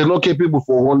not capable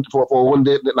for one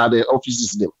day their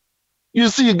offices them. You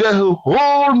see, you get a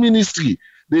whole ministry.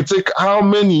 They take how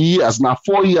many years now?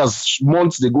 4 years,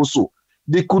 months they go so.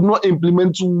 They could not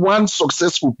implement one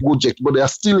successful project, but they are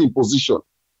still in position.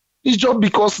 It's just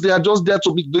because they are just there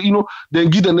to be, then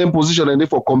give them position and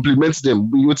therefore compliment them.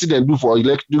 What they do for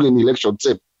during election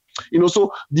time.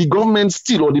 So the government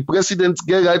still or the president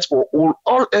get right for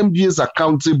all MBAs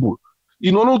accountable.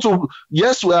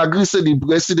 Yes, we agree. Say the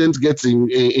president gets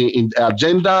in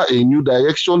agenda, a new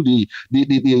direction, the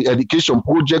education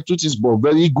project, which is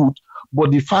very good.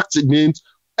 But the fact remains,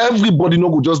 everybody no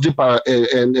go just dip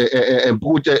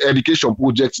education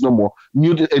projects no more.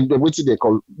 What they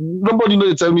call? Nobody know.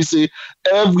 They tell me say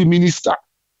every minister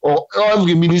or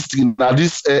every ministry now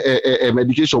this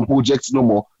education projects no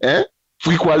more.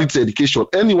 Free quality education.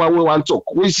 Anyone we want to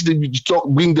talk, we see them talk,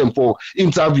 bring them for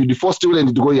interview. The first thing they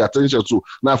need to go your attention to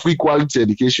now free quality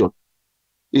education.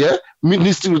 Yeah,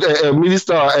 minister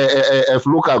of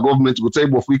local government will tell you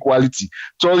about free quality.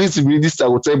 Tourism minister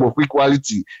will tell you about free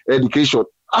quality education.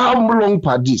 How long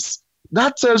per this?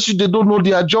 That tells you they don't know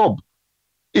their job.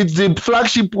 It's the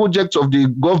flagship project of the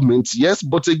government, yes,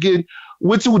 but again,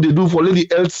 what would they do for the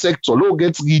health sector? They'll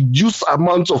get reduced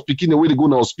amount of picking away they go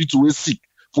to hospital with sick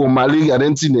for malaria and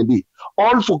anything a day.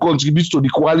 All for contribute to the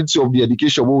quality of the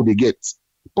education what they get.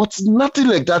 But nothing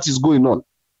like that is going on.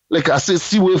 Like I say,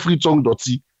 see where free tongue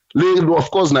dirty. Of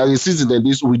course, now season and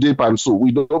this we dip and so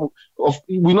we don't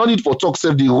need for talk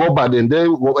save the rubber and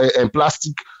then and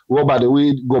plastic rubber the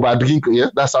way rubber drink. Yeah,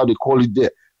 that's how they call it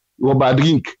there. Rubber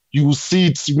drink. You see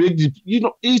it make the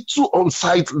it's too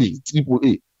unsightly.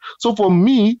 AAA. So for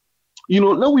me,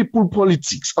 now we pull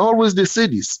politics. Always they say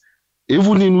this.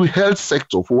 Even in the health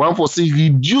sector, for one for say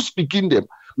reduce picking them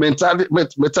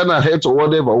maternal health or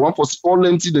whatever. One for say all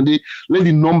empty then they let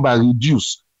the number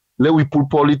reduce. Let we put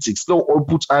politics. Let all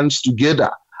put hands together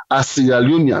as Sierra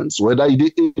Leoneans, whether it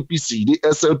is APC, the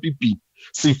SLPP,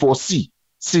 C4C.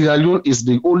 Sierra Leone is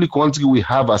the only country we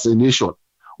have as a nation.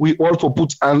 We all for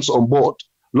put hands on board.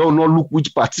 Let not look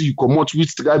which party you come out,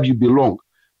 which tribe you belong.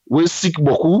 We sick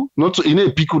boku, not to in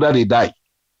a piku that they die.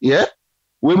 Yeah?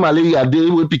 When malaria day,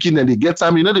 we picking and they get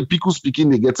them. The people speaking,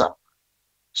 they get them.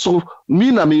 So me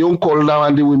and my own call now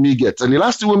and they will me get. And the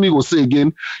last thing we will say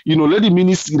again, let the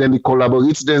ministry then they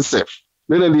collaborate themselves.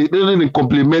 Let them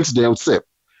complement themselves.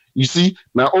 You see,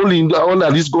 now only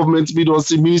under this government, we don't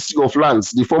see Ministry of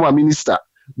Lands, the former minister,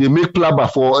 they make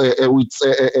plaba for with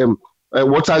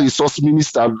water resource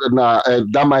minister na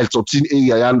Dama 13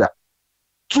 area yanda.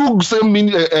 Two same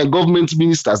government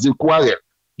ministers they quarrel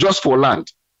just for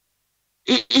land.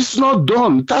 It's not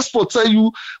done. That's for tell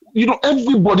you,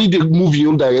 everybody they move in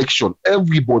your direction.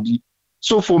 Everybody.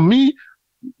 So for me,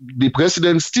 the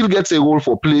president still gets a role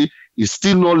for play. He's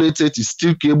still knowledgeable. He's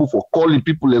still capable for calling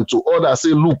people and to order. Say,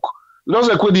 look, just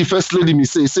like when the first lady me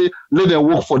say, let them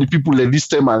work for the people like this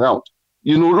time around.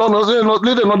 Let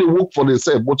them not work for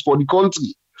themselves, but for the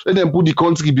country. Let them put the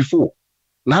country before.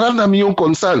 Now that's my own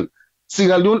concern.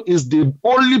 Sierra Leone is the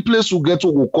only place you get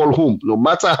to call home. No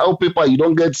matter how paper you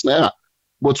don't get now.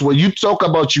 But when you talk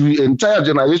about your entire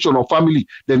generation of family,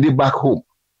 then they back home.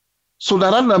 So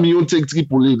that I'm take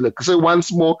triple. Like I say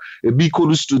once more, a big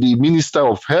kudos to the Minister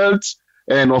of Health,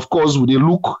 and of course, with the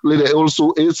look, let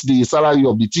also it's the salary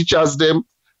of the teachers. Them,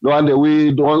 no, and the way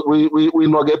we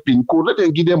not get pin code. Let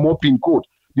them give them more pin code.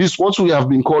 This is what we have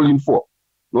been calling for,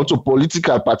 not a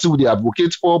political party we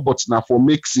advocate for, but now for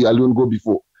make Sierra Leone go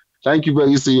before. Thank you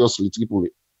very seriously, Triple.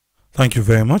 Thank you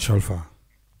very much, Alpha.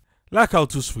 Like our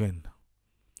two's friend.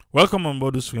 Welcome on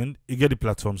board, friend. You get the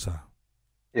platform, sir.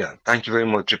 Yeah, thank you very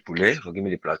much, Triple A, for giving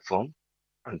me the platform.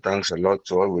 And thanks a lot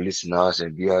to all the listeners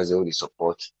and viewers, all the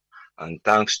support. And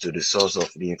thanks to the source of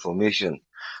the information.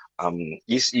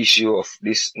 This issue of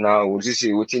this now, what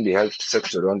in the health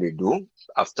sector don't they do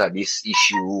after this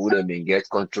issue, they may get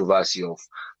controversy of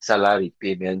salary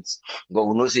payments. But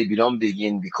we know say we don't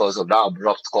begin because of that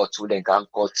abrupt cut, who then can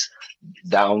cut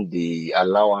down the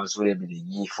allowance where they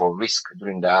begin for risk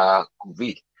during the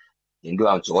COVID. They do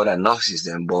have to other nurses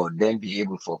then, but then be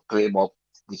able to claim up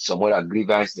with some other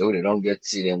grievance they don't get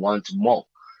see they want more.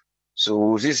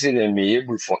 So this is then be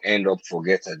able to end up for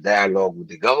get a dialogue with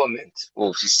the government,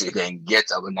 or she then get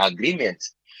an agreement.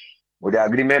 With the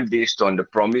agreement based on the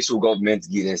promise who government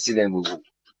give and see then go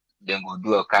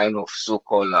do a kind of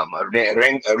so-called a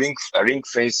ring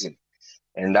fencing.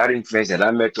 And that ring fencing,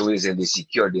 that method is they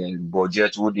secure the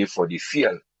budget would be for the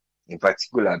field in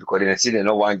particular, because they see they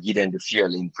don't want to give them the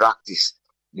fuel in practice.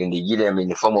 Then they give them in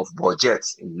the form of budget,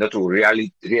 not to real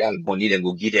money, then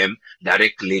go give them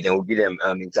directly, then we'll give them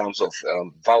in terms of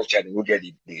voucher, they will get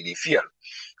the fuel.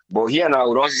 But here now,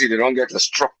 we don't see they don't get a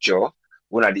structure,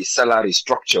 one of the salary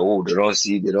structure, they don't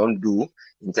see, they don't do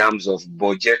in terms of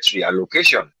budgetary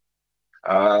allocation.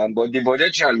 But the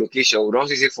budgetary allocation, we don't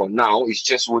see for now, it's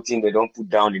just one thing they don't put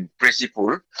down in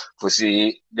principle, for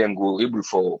say them go able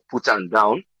for put them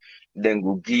down. Then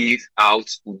we'll give out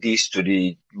this to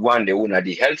the one they own at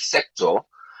the health sector.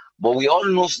 But we all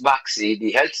know back say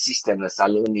the health system in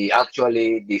Salone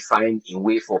actually defined a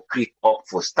way for creep up,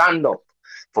 for stand up,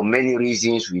 for many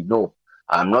reasons we know.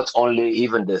 Not only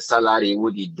even the salary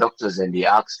with the doctors and they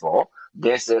ask for,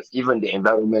 there's even the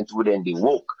environment within they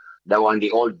work, that one they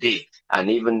all day, and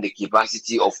even the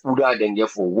capacity of food then get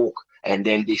for work, and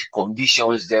then the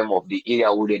conditions them of the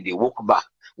area where they work back.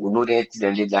 We know that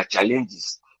then there are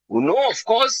challenges. We know, of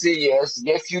course, say yes,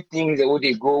 there are few things that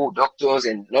they go, doctors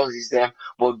and nurses them,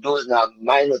 but those are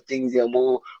minor things they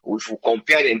more, if we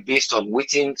compare them based on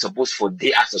waiting, supposed for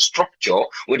they as a structure,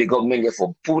 where the government get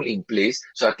for pull in place,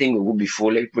 so I think we will be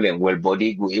fully full and well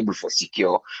body, go able for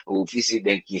secure, if you see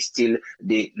then can still,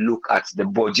 they look at the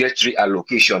budgetary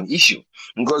allocation issue.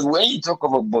 Because when you talk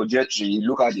about budgetary, you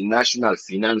look at the national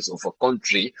finance of a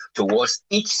country towards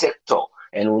each sector.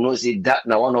 And we know say that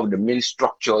now one of the main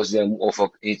structures of an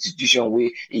institution where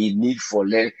it need for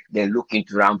them then look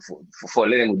into them for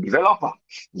them developer.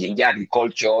 The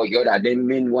agriculture, you other then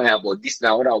main one about this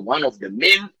now one of the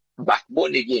main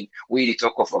backbone again where they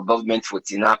talk of a government for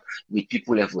team up with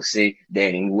people and for say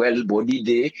then well body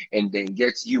day and then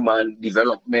get human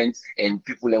development and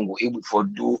people and go able for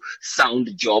do sound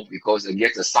job because they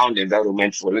get a sound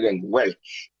environment for them well.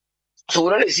 So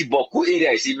we don't see Boku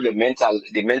area is even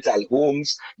the mental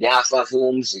homes, the alpha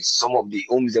homes, some of the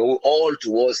homes they were all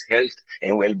towards health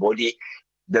and well body.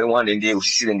 The one and they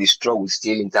see in the struggle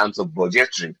still in terms of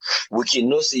budgetary. We can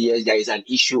know say yes, there is an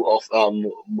issue of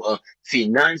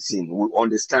financing. We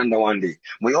understand that one day.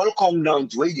 We all come down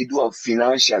to where they do a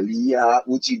financial year,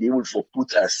 which they will for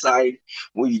put aside,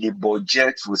 where the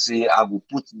budget will say, I will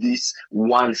put this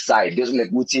one side. Just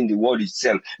like within the word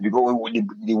itself. Because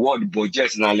the word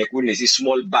budget now, like when they say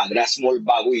small bag, that small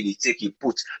bag where they take it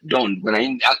put down. When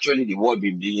I actually the word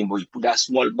be being, but you put that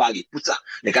small bag, you put that,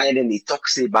 the kind of then they talk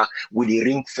say back with the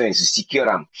ring fence to secure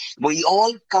them. But it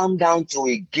all come down to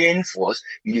again first,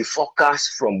 you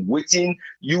focus from waiting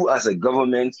you as a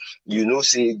government, you know,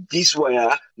 say this way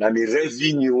now the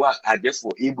revenue are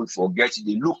therefore able to get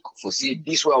the look for say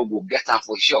this way will get them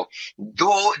for sure.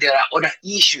 Though there are other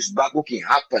issues back what can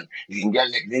happen. You can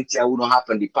get like next year wouldn't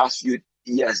happen the past few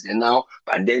years then now,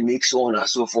 pandemic, so on and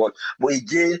so forth. But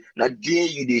again,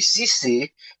 you they see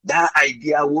say that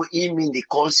idea what it mean they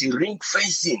call say ring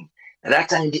fencing. At that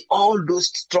time, all those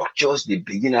structures, they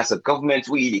begin as a government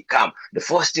where they come. The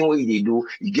first thing where they do,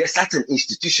 you get certain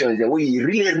institutions and where you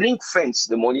really ring fence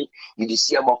the money. You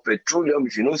see about petroleum.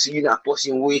 If you don't see that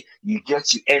person where you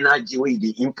get your energy, where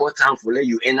the important for let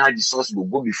your energy source will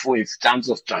go before in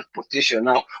terms of transportation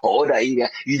now or other area.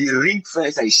 You ring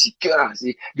fence and you secure and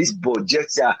say this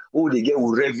budget, they get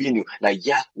with revenue. Like,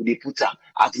 yeah, they put them.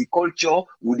 Agriculture,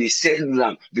 would they sell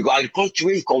them? Because agriculture,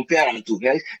 when you compare them to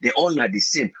health, they all are the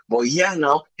same. But here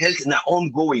now, health now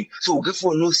ongoing. So we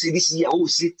for no say this year,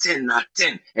 say 10 now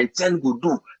 10 and 10 go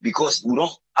do because we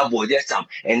don't about that time.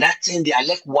 And that 10 they are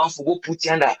like one for go put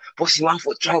under, possibly one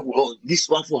for travel, or this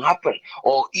one for happen,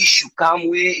 or issue come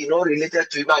way, related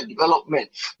to even development.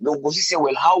 No, we say,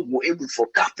 well, how we able for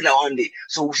capital one day.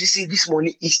 So we see this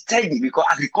money is steady because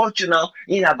agriculture now,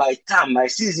 by time, by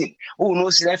season. Who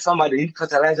knows that farmer they need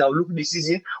fertilizer, look this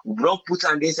season, we don't put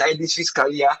on this side this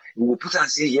fiscal year, we will put and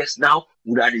say, yes, now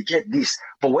would have get this.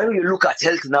 But when we look at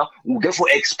health now, we get for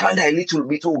expand a little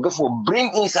bit, we get for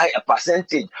bring inside a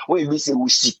percentage where we say we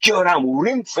secure them, we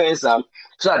ring fence them,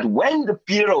 so that when the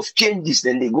period of changes,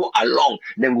 then they go along,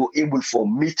 then we're able to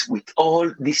meet with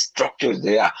all these structures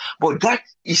there. But that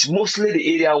is mostly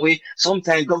the area where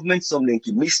sometimes government something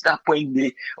can miss that point there,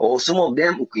 or some of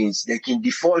them they can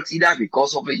default either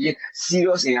because of again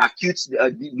serious and acute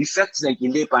defects like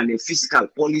in and the physical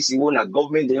policy when a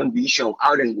government they don't be issue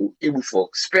how they will able to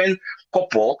spend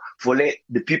couple for let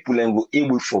the people and will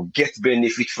able to get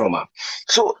benefit from them.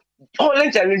 So all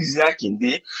the challenges that in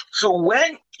there. So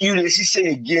when you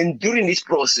say again during this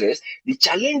process, the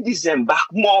challenges them back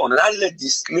more on that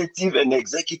legislative and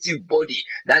executive body,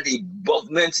 that the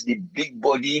government, the big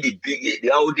body,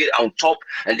 the out there on top,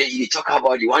 and then you talk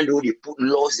about the one who they put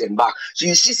laws them back. So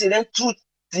you see then two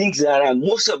things that are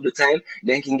most of the time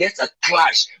they can get a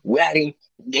clash wherein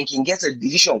they can get a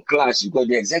decision clash because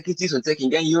the executives will take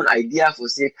get your idea for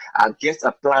say I get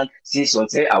a plan, say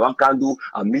something I want can do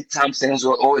a midterm sense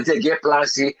or they get plan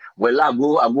say well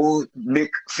I go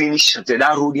make finish to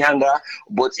that road younger,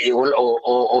 but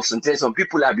or something some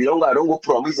people are belong I don't go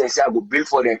promise and say I go build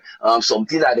for them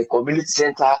something at the community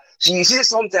center. So you see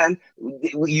sometimes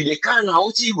they can't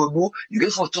how you go do you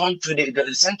get for turn to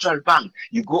the central bank,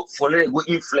 you go for go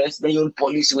influence their own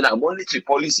policy with a monetary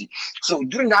policy. So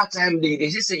during that time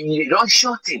they say you don't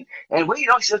shorten, and when you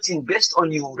don't shorten based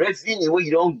on your revenue, when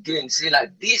you don't gain, say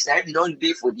like this, I you don't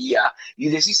pay for the year,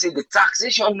 you just say the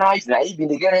taxation now, if now even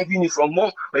they get revenue from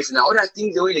more, but it's now other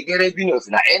things the way they get revenue, if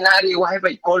now NRA, whatever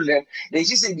you call them, they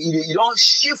just say you don't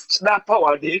shift that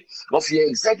power there of your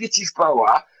executive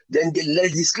power. Then the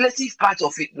legislative part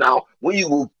of it now, when you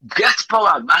will get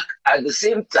power back at the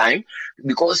same time,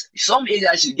 because some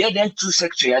areas you get them two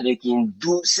sections, they can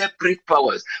do separate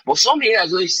powers. But some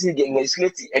areas where you see the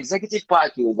legislative executive power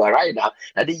can override that,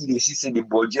 and then you see the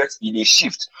budget in a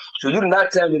shift. So during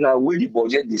that time, you know, when the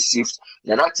budget they shift,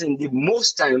 then that time the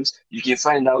most times you can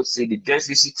find out say the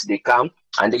deficits they come.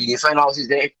 And then you find out is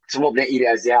that some of the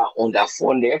areas they are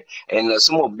underfunded, and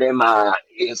some of them are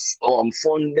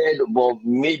funded, but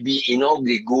maybe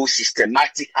they go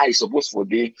systematic. I suppose for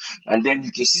them, and then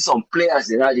you can see some players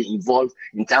that are involved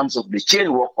in terms of the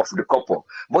chain work of the couple.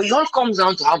 But it all comes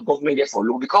down to how government get for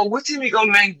look, because what the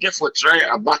government get for try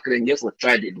a back and get for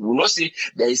try it. We will not say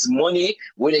there is money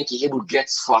where they can able to get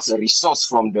for as a resource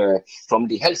from the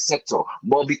health sector,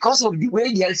 but because of the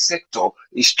way the health sector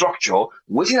is structured,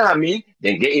 what do I mean?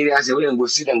 Then get areas where they go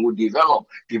see them go develop,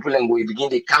 people and go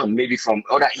begin to come maybe from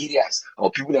other areas,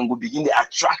 or people and go begin to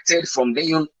attracted from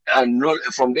their own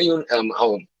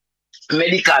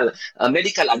medical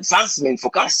advancement for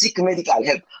can seek medical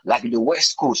help, like the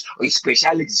West Coast, or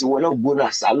specialties will not go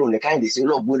to salon, the kind they say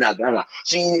not go to Ghana.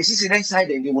 So in the city side,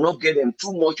 then they will not get them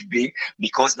too much big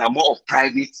because the more of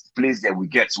private place that we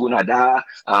get. So now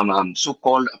that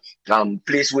so-called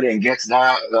place where they get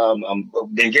that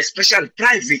they get special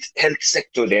private health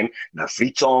sector them, the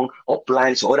Freetown,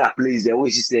 uplines, or other places they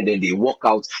always then they work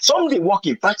out. Some they work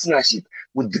in partnership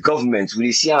with the government.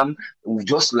 We see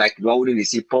just like how they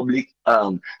say public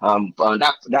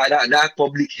that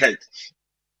public health.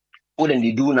 What then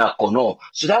they do now or no?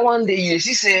 So that one day you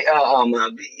see say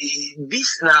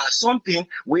this now something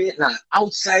where now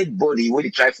outside body where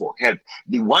they try for help.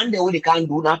 The one day where they can't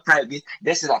do that private,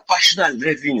 that's a personal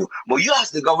revenue. But you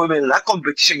ask the government that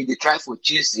competition they try for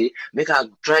chase, make a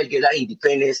try get that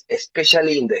independence,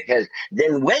 especially in the health.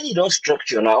 Then when you don't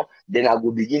structure now, then I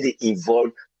will begin to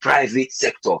involve private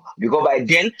sector, because by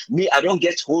then I don't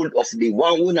get hold of the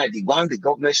the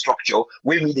government structure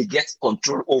where they get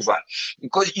control over,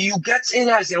 because you get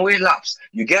areas and way lapse,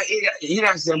 you get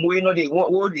areas and way they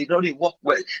work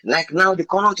well. Like now the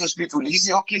current hospital, you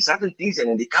say okay certain things and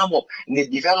then they come up and they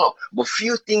develop, but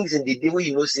few things in the day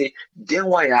where say then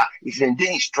why if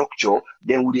they structure,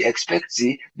 then would they expect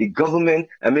see the government,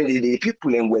 the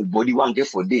people and well body one day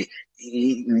for day.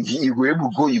 You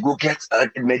go get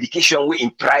medication in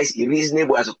price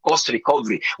reasonable as a cost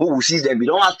recovery. Who will see them? We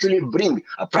don't actually bring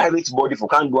a private body for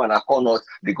can't go and a corner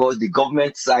because the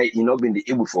government side not been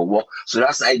able for work. So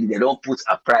that side they don't put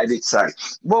a private side.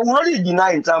 But we only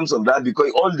deny in terms of that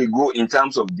because all they go in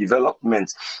terms of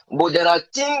development. But there are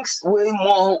things way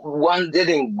more one day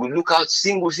then look at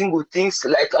single things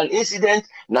like an incident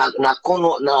na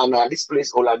corner this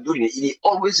place all are doing it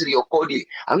always reoccur.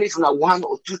 I mean if not one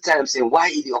or two times. And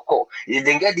why it occur? They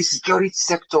then get the security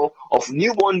sector of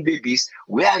newborn babies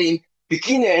wherein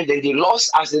picking then they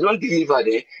lost as they don't deliver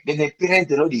there, then the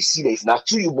parents they know they see that if now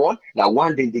 2 you born, now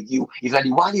 1 then they give. If now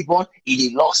the 1 you born,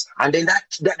 it lost. And then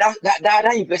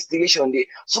that investigation there,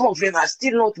 some of them are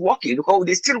still not working because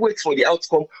they still wait for the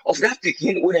outcome of that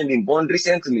picking when been born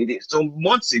recently, some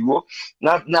months ago.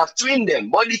 Now twin them,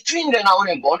 but the twin then now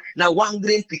when born, now 1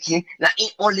 grain picking, now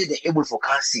only they able for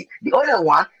cancer. The other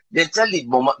one, they tell the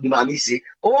mommy say,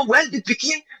 oh well, the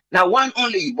picking now 1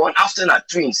 only born after na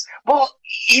twins, but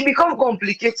it become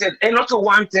complicated and not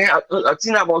 1 thing. I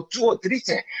think about 2 or 3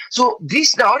 things. So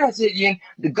this now, what I say again,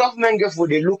 the government get for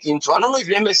they look into. I don't know if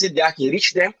them say they can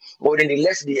reach them, or then they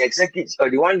let the executive or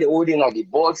the one they holding on the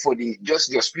board for the just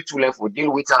the hospital level for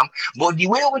deal with them. But the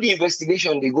way with the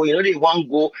investigation they go, they want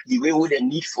go the way with the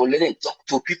need for let them talk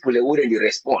to people, they wouldn't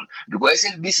respond because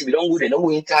SNBC we don't go, they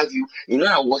don't interview.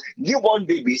 What newborn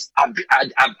babies have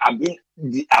been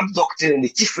abducted and the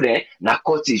different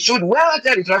narcotics. So where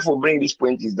they try to bring this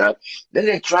point is that then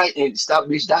they try and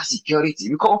establish that security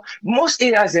because most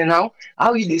areas now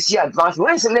how they see advance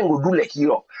when say them go do like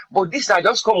Europe. But this now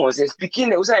just come on say speaking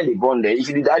they also the bond there. If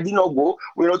the daddy not go,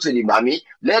 we not to the mommy,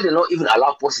 let them not even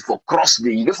allow person for cross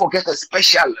there. You don't forget a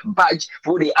special badge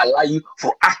for they allow you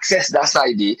for access that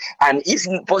side there. And if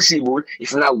possible,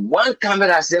 if now 1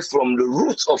 camera says from the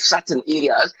roots of certain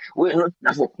areas, we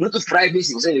not to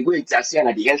privacy, we say they go interfere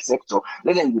in the health sector,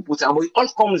 let them be put on. But it all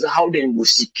comes how they will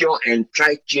secure and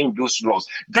try to change those laws.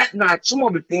 That now some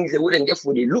of the things they wouldn't get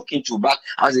for they look into back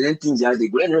as the things as they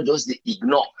go and not just they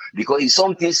ignore because it's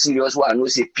something serious where I know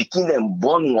say picking them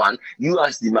born 1, you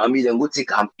as the mommy then go take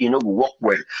go work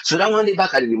well. So that one day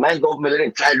back at the remind government let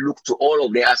them try look to all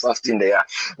of the aspects in there.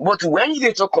 But when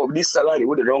they talk of this salary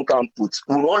what they don't can put,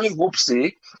 we only hope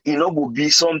say will be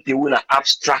something with an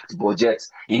abstract budget.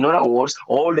 In other words,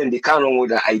 all them they come on with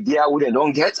the idea where they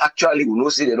don't get actually we know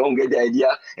say they don't get the idea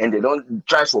and they don't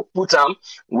try to put them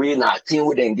when a thing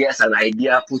with them gets an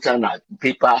idea put on a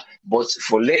paper, but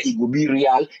for let it will be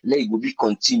real, let it will be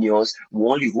continuous. We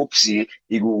only hope say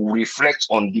it will reflect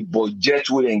on the budget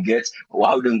we then get or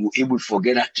how they will able to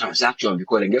forget that transaction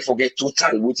because they get forget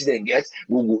total what they get,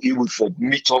 we will able to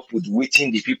meet up with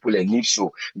waiting the people and need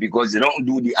so because they don't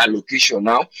do the allocation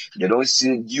now, they don't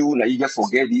see you now you get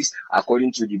forget this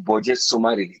according to the budget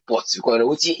summary reports because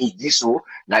waiting is this so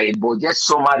now a budget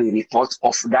summary report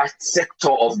of that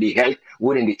sector of the health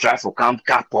wouldn't they try for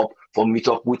cap up for meet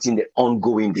up within the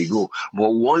ongoing they go. But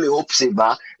we only hope say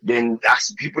back then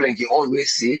as people like you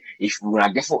always say if we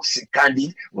not get for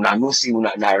candid, we not know see we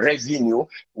not revenue,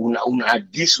 we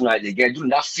not this we not they get do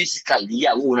that physically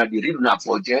yeah we not the real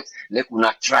budget like we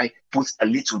not try put a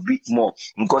little bit more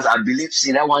because I believe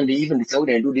see that one day even they tell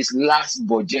them do this last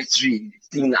budgetary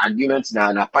thing argument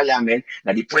na parliament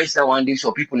that the president one day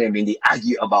so people and when they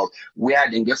argue about where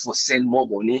they get for send more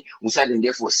money, inside they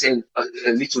get for send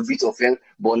a little bit of help,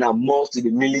 but now more to the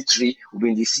military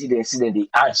when they see them they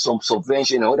add some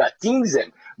subvention and other things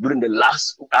them. During the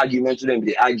last argument to them,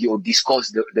 they argue or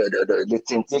discuss the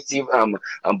tentative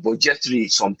budgetary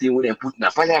something we then put in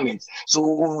the parliament.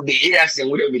 So the areas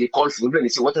then we they call for them, they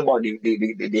say what about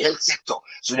the health sector?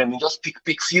 So then we just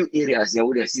pick few areas then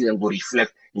we then see them go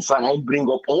reflect. In fact, I bring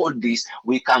up all this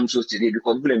we come to today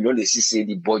because people don't say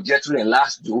the budget will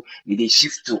last do they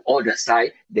shift to other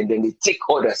side, then they take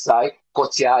other side.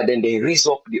 Cut here, then they raise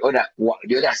up the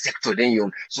other sector. Then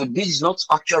you. So this is not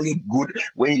actually good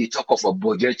when you talk of a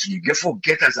budget. You get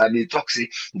forget as they talk say,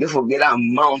 you forget the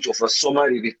amount of a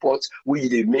summary report where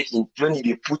they make in when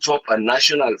they put up a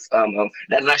national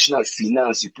that national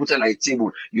finance. You put on a table.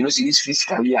 You know, see this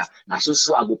fiscal year. Now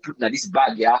so I go put na this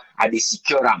bag here and they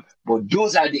secure them. But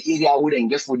those are the area where they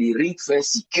get for the ring fence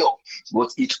secure.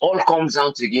 But it all comes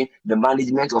down to again the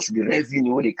management of the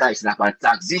revenue where they can snap and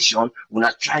taxation. We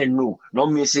not try no.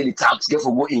 Not mean say the tax get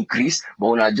for go increase, but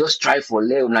when I just try for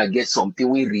let when I get something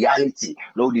with reality.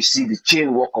 Now you see the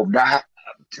chain work of that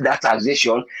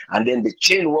taxation and then the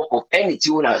chain work of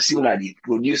anything when I see when they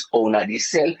produce or when they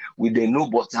sell with the no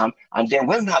bottom. And then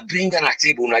when I bring that at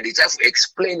table, when they try to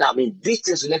explain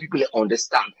details to let people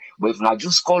understand. But if I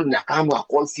just call Nakama,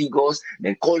 call figures,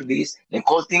 then call this, then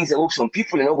call things that some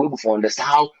people are not able to understand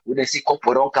how when they say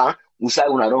corporate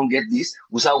Usai when I don't get this,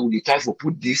 Usai will they try for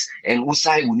put this, and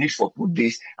Usai will need for put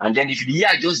this, and then if the year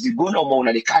just the go no more,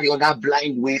 they carry on that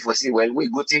blind way for say, well, we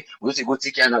go take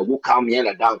care and go calm here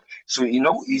and down. So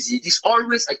it's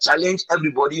always a challenge.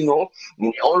 Everybody all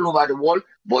over the world.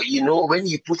 But when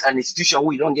you put an institution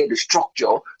where you don't get the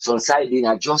structure, so inside they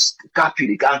are just cap you,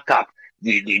 they can't cap.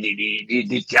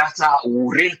 the theater will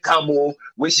rain camo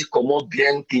when she come up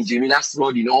bien Kinjimina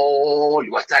flood in all the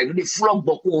water. You know the flood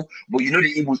boko, but you know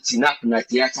the able tinap na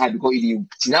theater because the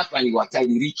tinap and the water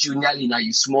the reach you nearly na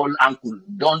you small ankle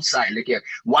downside like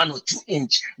 1 or 2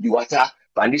 inch the water.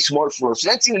 And this small floor. So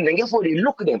that's thing then for they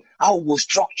look at them, how we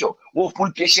structure, we'll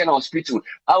put patient hospital,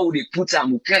 how they put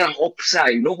them, we carry them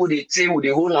upside, you know what they say with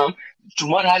the whole arm.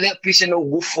 Tomorrow let patient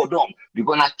will go for them. They're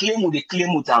gonna claim with the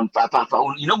claim with them,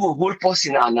 you know, the whole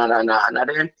person and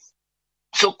then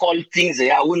so-called things they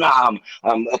are will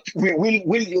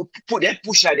you put them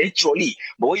push at the trolley,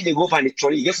 but when they go for the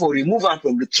trolley, you have to remove them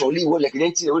from the trolley. Well, like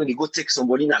then when they go take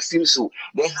somebody in a field, so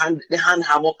they hand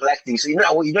hammer like things. So you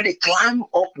know they climb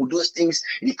up with those things,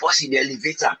 they pass in the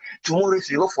elevator. Tomorrow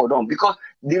if you go for them, because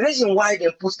the reason why they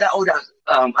put that other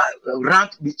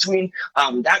ramp between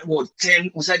that word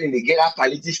 10 inside in the get up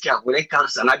political with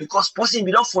cancer now because person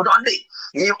be not for that day.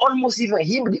 He almost even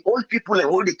him the old people and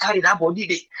all they carry that body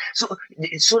day. So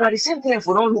that the same thing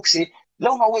for don't look say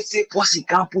now always say person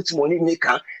can't put money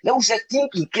maker. Now we say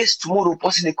think in case tomorrow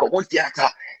person they come on theater.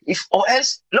 If or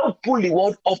else now pull the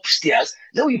word upstairs,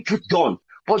 then we put down.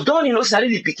 But down, you know,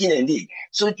 suddenly the picking and dig.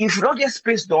 So if you don't get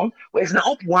space down, well, if not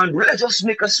up one, let's just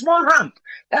make a small ramp.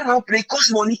 That ramp play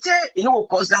cost money, you know,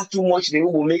 cost that too much, they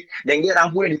will make, then get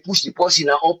ramp where they push the person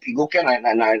up, you go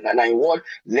and wall,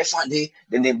 left hand day,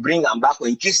 then they bring them back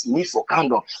in case you need for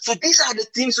countdown. So these are the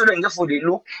things so then therefore they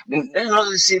look, then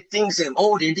also say things and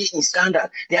oh they did in standard.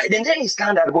 They're in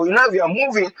standard, but now we are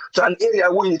moving to an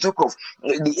area where you talk of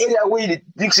the area where the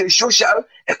things say social,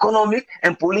 economic,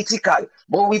 and political.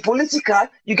 But with political,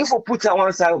 you get for put on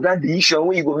one side of that decision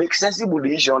where you go make sensible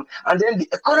decision, and then the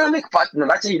economic partner,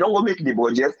 that's you don't go make the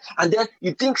budget, and then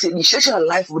you think say, the social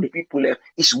life of the people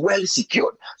is well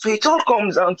secured. So it all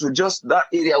comes down to just that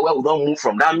area where we don't move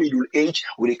from that middle age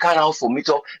with the kind of for meet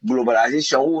up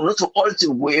globalization. We will not all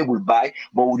to be able to buy,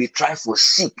 but we try for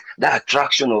seek that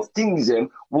attraction of things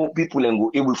where people and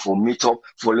go able for meet up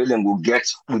for let them go get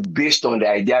based on the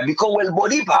idea because well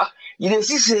body back. You know,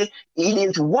 see, say it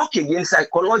didn't work against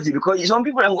psychology because some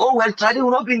people are oh well, try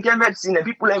to not bring medicine and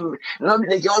people have not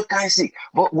they get all kinds sick.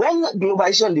 But when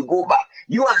globalization they go back,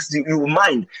 you ask your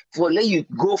mind for let you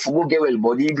go get well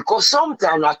body because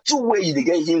sometimes there are 2 ways you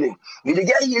get healing. You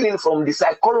get healing from the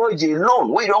psychology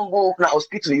alone. When you don't go to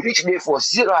hospital, you reach there for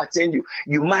 0 attend you.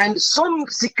 You mind some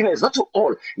sickness, not to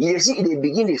all. You see, they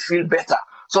begin to feel better.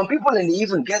 Some people and they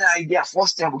even get an idea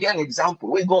first time. We get an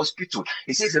example. We go hospital.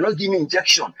 He says, "They not give me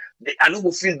injection. I know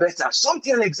will feel better."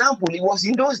 Something an example. It was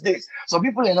in those days. Some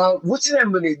people are now what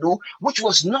them they do, which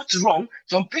was not wrong.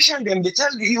 Some patient them they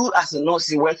tell you as a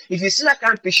nurse, well, if you see that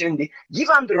kind of patient, they give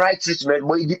them the right treatment,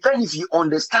 but it depends if you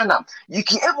understand them. You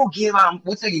can ever give them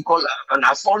what they call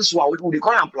a false one. What they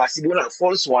call a placebo and a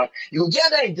false one. You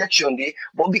get that injection there,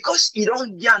 but because you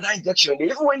don't get that injection there,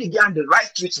 even when you get the right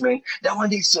treatment, that one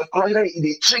they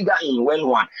psychologically trigger in well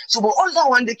one. So, but all that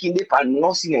one they can do for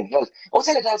nursing and health.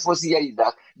 Also, the time for see is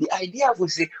that the idea will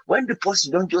say when the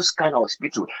person don't just scan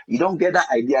hospital, you don't get that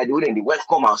idea. They wouldn't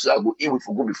welcome out. So I go able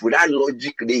to go before that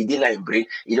logic they didn't brain.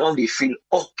 You don't they feel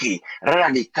okay. Rather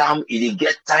than they come, they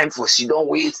get time for sit down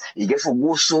wait. You get for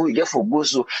go so, you get for go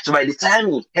so. So by the time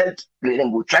you help,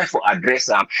 then go try for address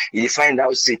them. If they find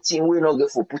out say thing we not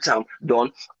get for put them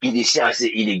down, if they say and say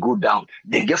if they go down,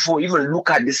 they get for even look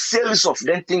at the sales of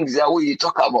them things that way you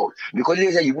talk about because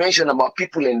you mentioned about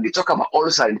people and they talk about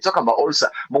ulcer and they talk about ulcer.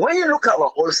 But when you look at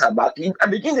our ulcer back, I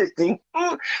begin to think,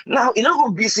 now you know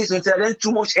go busy until then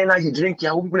too much energy drink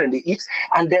here people and they eat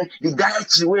and then the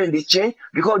dietary way and they change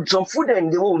because some food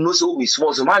and they will know so we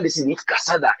small. So man they see eat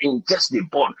cassava in chest they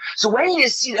born. So when you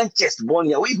see them chest born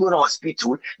here, we go to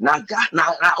hospital now.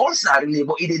 Now also really,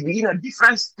 but it begin a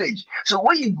different stage. So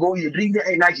when you go, you drink the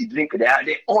energy drink,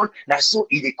 they all that so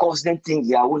it cause them things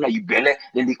yeah when you belly,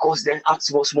 then they cause them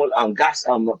small and gas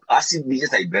acid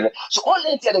business like belly. So all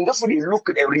that them just for they look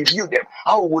at them, review them,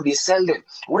 how would they sell them,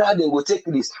 what are they go take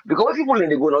this? Because when people when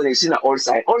they go on they see an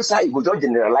ulcer you go just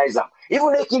generalize them.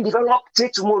 Even they can develop, say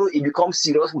tomorrow it becomes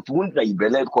serious with wound that you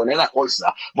belly because they're like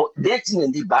ulcer, but that thing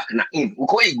in the back now in we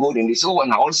call it go then they say what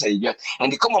an ulcer you get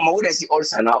and they come on when they see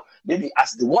ulcer now. Maybe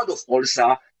as the word of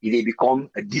ulcer, it become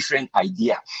a different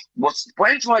idea. But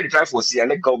point why they try for see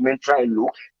and let government try and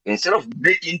look instead of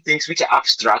breaking things which are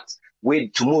abstract.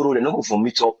 Wait tomorrow they not go for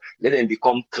meet up, let them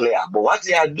become clear. But what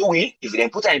they are doing, if they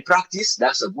put it in practice,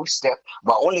 that's a good step.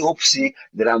 But only hope see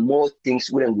there are more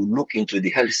things we then will look into the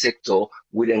health sector,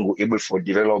 we then go able for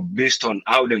develop based on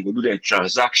how they go do the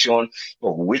transaction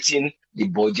of waiting the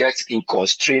budget in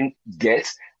constrained debt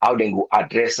how they go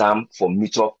address them for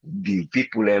meet up the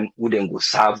people who then go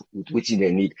serve with what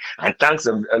they need. And thanks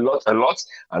a lot.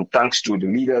 And thanks to the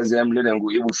leaders, let them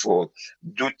go able for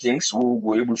do things who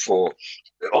go able for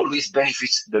always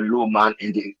benefits the low man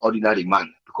and the ordinary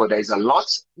man. Because there is a lot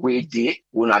where they,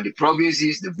 when are the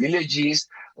provinces, the villages,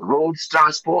 roads,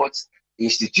 transport,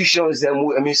 institutions,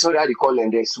 so that they call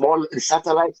them the small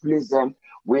satellite place them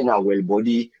when are well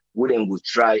body, we then go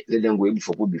try, let them go able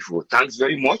for good before. Thanks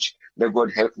very much. Let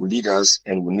God help with leaders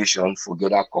and with nation for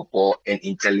get a couple and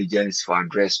intelligence for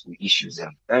address the issues.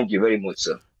 Thank you very much,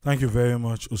 sir. Thank you very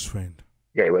much, Usfriend.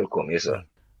 Yeah, you're welcome. Yes, sir.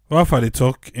 Well, for the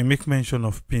talk, he make mention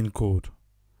of PIN code.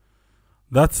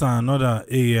 That's another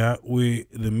area where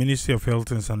the Ministry of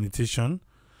Health and Sanitation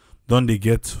don't they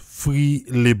get free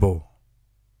labor.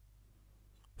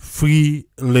 Free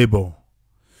labor.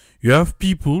 You have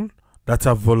people that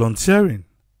are volunteering.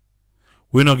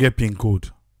 We not get PIN code.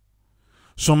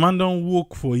 Some man don't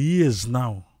work for years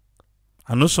now.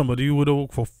 I know somebody who would have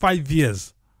worked for 5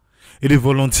 years. It is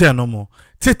volunteer no more.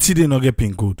 30 days not get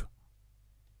PIN code.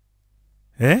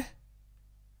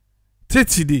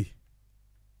 30 days.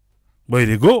 But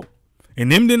they go. And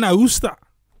name them na Usta.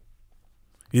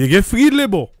 They get free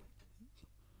labor.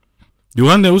 The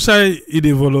one that Usta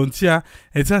they volunteer,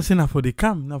 it's saying na for the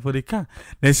camp, na for the camp.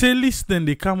 They say listen,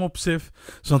 they come up safe.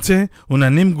 Something on a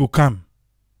name go come.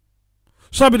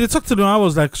 So they talk to them. I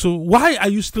was like, so why are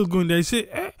you still going there? He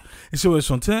say, He say, well,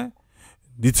 something.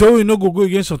 They tell you no go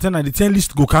against something, and the 10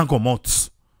 list go can't come out.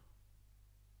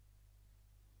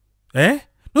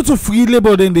 Not a free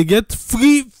labor, then they get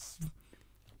free.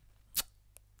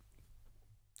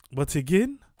 But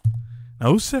again,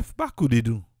 now who self back who they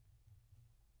do?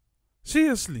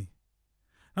 Seriously.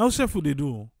 Now who self who they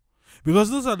do? Because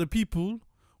those are the people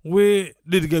where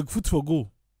they get food for go.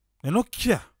 They not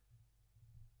care.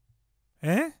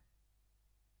 They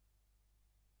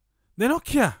don't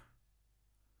care.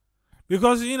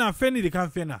 Because in a penny they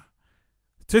can't pay now.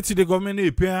 30 the government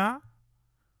they pay.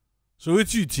 So what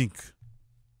do you think?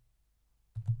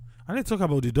 And they talk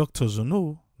about the doctors,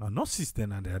 no. Now not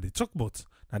system and they talk about.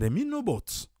 Now they mean no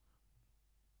but.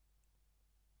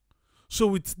 So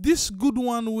with this good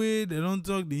one way they don't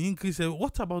talk the increase.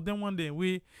 What about them one day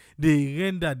way they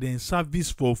render their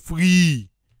service for free?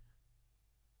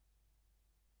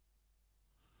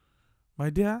 My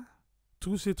dear,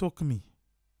 true say talk me.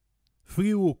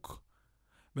 Free work.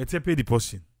 Better pay the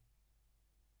person.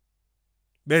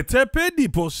 Better pay the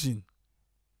person.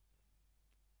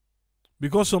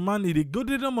 Because some man they go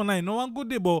to them online, no one go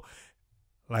there, but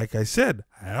like I said,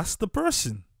 I asked the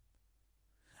person.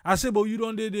 I said, but you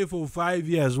don't stay there for 5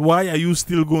 years. Why are you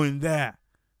still going there?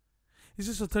 He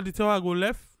said, so tell the tower I go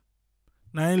left.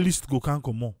 Now I list go can't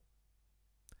come on.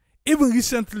 Even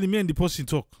recently, me and the person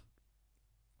talk.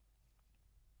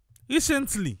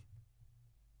 Recently.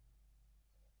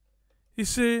 He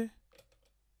say,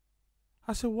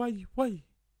 I said, why?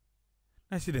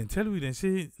 I said, then tell you, then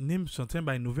say, name sometime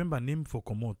by November, name for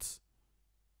commot.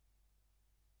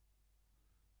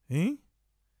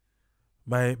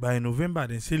 By November,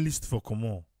 then say list for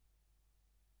commot.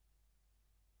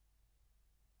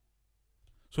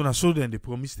 So now, so then they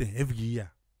promise them every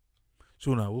year.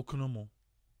 So now, work no more.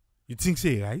 You think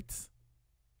say right?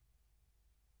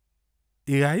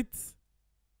 Right?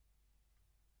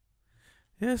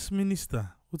 Yes, minister.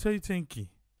 We'll tell you thank you.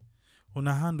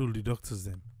 Wanna handle the doctors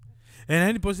them. And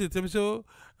any person tell me so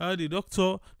the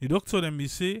doctor them be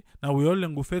say now we all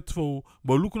then go fet for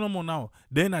but look no more now.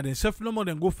 Then I then self no more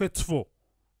then go fet for.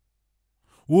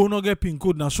 We will not get PIN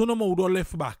code now, so no more we don't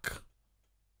left back.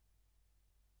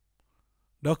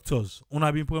 Doctors,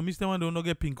 una been promised them when they will not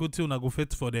get PIN code till una go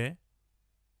fet for there.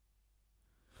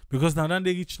 Because now then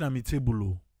they reach na mi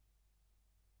table.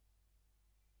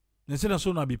 They say that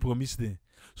so una be promised them.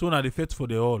 So now they fet for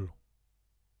the all.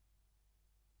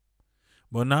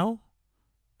 But now,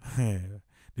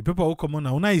 the people who come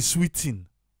on now is sweeting.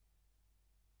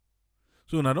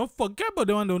 So now don't forget about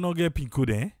the one that will not get PIN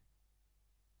code,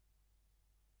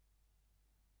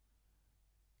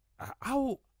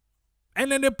 How?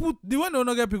 And then they put the one that will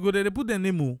not get PIN code, they put their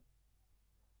name.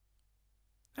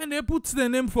 And they put their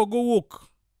name for go work.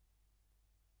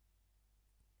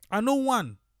 I know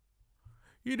one.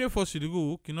 You they force you to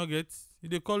go work, you not get.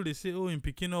 They call, they say, oh, in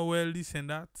picking up well, this and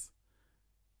that.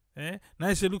 Now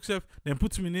I say, look, sir, then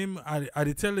put my name, I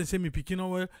they tell them, say, me picking up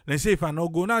well. Then say, if I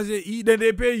not go, now I say, then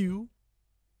they pay you.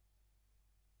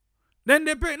 Then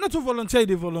they pay, not to volunteer,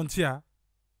 they volunteer.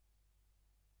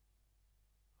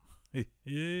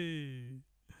 Yeah.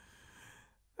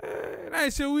 Now I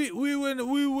say,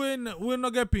 we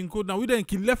not get PIN code now. We then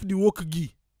left the work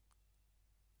gi.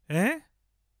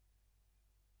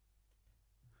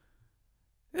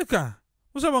 Eka,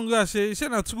 Musabanga say, he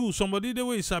said not true. Somebody the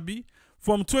way Sabi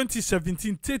from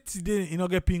 2017, 30 days in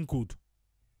get pin code.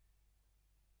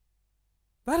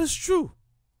 That is true.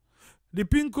 The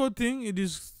pin code thing, it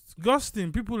is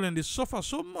disgusting. People and they suffer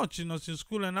so much in nursing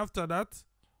school, and after that,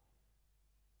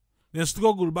 they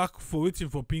struggle back for waiting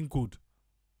for pin code.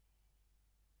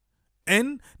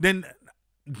 And then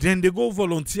they go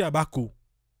volunteer back home.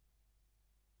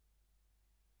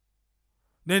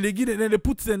 Then they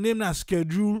put the name as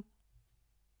schedule.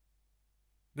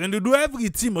 Then they do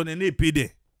everything, but then they pay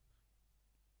there.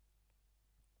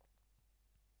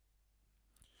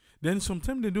 Then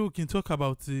sometimes they can talk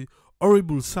about the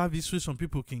horrible service where some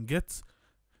people can get.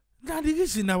 Now the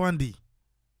reason that one day.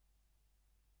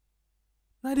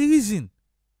 Now the reason.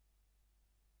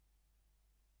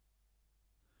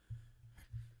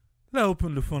 Let's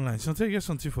open the phone line. Sometimes get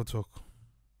something for talk.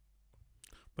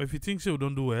 But if you think so, we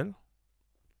don't do well,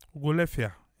 we'll go left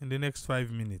here in the next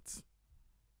 5 minutes.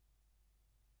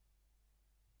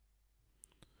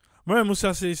 Mary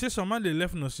Musa say, some man they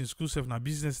left nursing school self na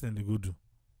business then they go do.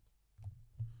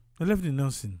 They left the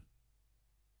nursing.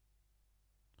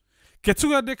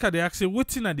 Ketuga Deka they ask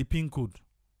waiting at the pin code.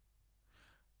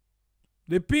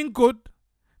 The pin code,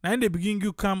 now in the beginning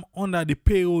you come under the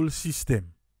payroll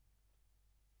system.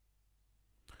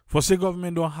 For say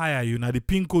government don't hire you, now the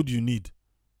pin code you need.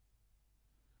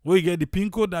 Where you get the pin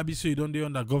code, that be so you don't do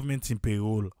under government in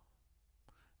payroll.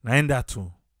 Now in that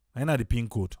too. Now in the pin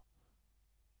code.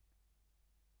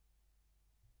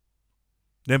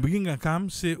 Then begin and come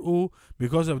say, oh,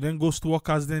 because of them ghost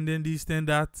workers, then this, then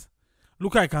that.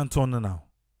 Look how I can turn now.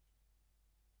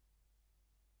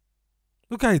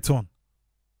 Look how it turn.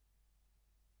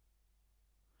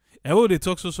 And oh, they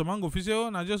talk so some man go say, oh,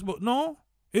 now just but no,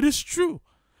 it is true.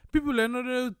 People are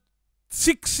another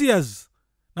 6 years.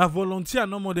 Now volunteer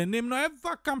no more than name no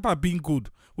ever camp a pin code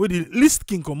where the list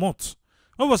can come out.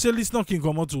 Over say list not can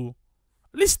come out too.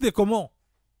 List they come out.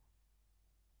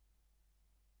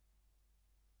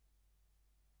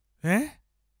 Eh?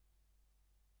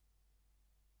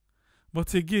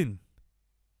 But again,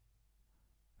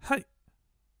 hi.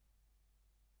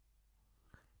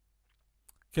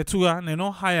 Ketua, they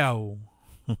no hire o.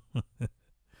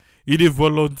 You dey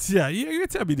volunteer. You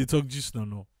tell me they talk just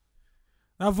no.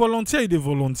 Now volunteer, you dey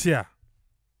volunteer.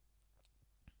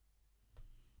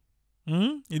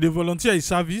 You dey volunteer in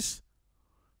service.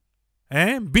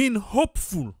 Being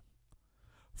hopeful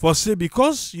for say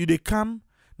because you dey come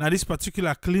na this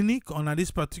particular clinic or na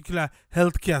this particular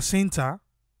healthcare center.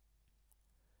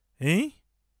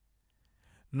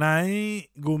 Now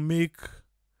go make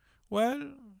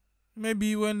well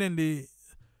maybe when then they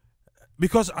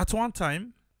because at one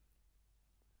time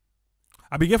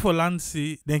I began for land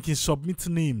say they can submit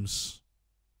names.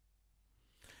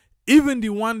 Even the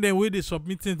one then where they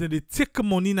submit it, they take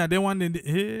money now. They want then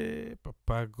hey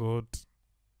Papa God.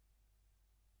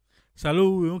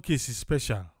 Salo one case is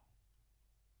special.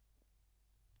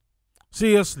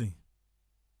 Seriously.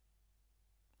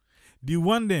 The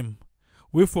one them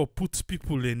wait for put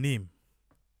people their name.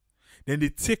 Then they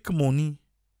take money.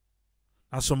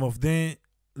 And some of them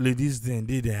ladies then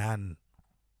they their hand.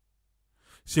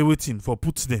 Say waiting for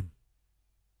put them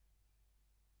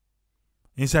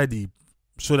inside the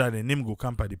so that the name go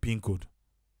come by the pin code.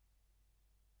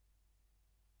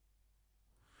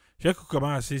 Check come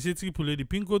and say triple the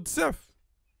pin code self.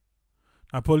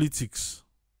 Na politics.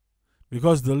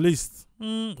 Because the list,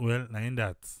 well, na in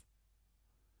that.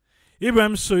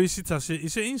 Ibrahim solicit say he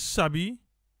say in Sabi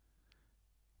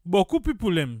beaucoup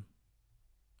people them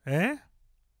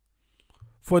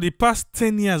for the past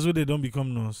 10 years where they don't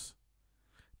become nurse.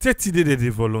 30 days they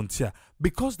volunteer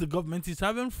because the government is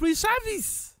having free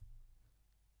service.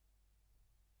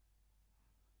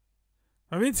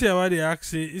 I mean, see why they ask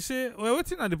say, he say, well,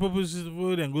 waiting at the purpose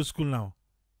where they go school now.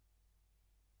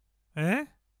 He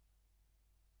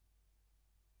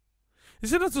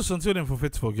said not to something them for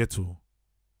forget to.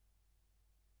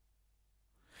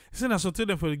 He said not something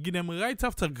them for give them right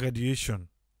after graduation.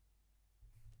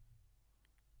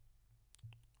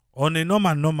 On a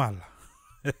normal.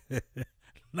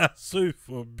 Not so it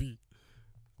for be.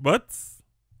 But,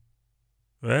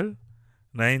 well,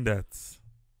 nine that.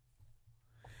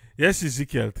 Yes,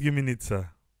 Ezekiel, 3 minutes, sir.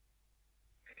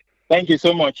 Thank you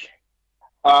so much.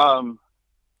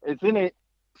 Isn't it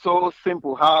so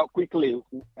simple how quickly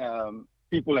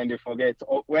people and they forget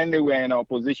when they were in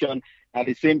opposition at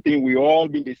the same thing we all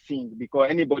been the same because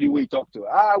anybody we talk to,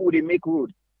 would they make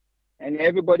road? And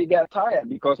everybody got tired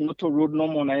because not to road no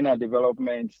more in our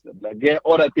development, like get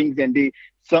other things and they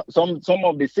some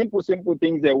of the simple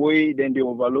things that way then they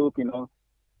overlook,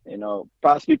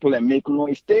 past people and make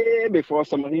noise stay before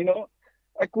someone,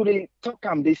 I couldn't talk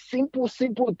them the simple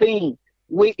thing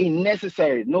way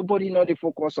unnecessary. Nobody know the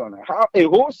focus on it. How a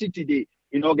whole city they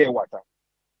get water.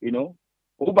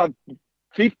 Over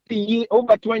 50 years,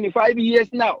 over 25 years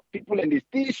now, people and they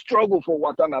still struggle for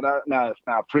water na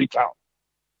Freetown.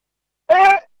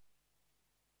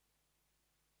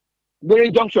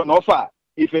 Very junction offer.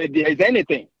 If there is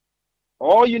anything,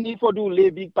 all you need to do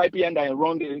lay big pipe and then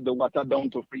run the water down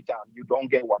to Freetown. You don't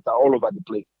get water all over the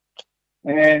place.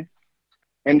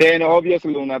 And then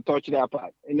obviously when I touch that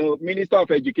part, Minister of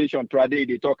Education today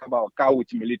they talk about cow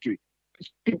with military.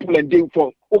 People and they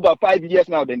for over 5 years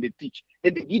now, then they teach.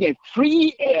 Then they give them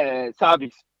free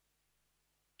service.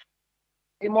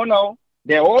 Now,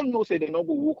 they all know say they not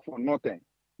go work for nothing.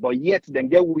 But yet then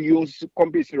they will use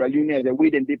company Sierra Leone as a way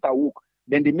then they work.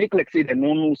 Then they make like say they don't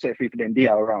know safe if then they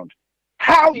are around.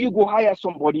 How you go hire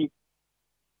somebody,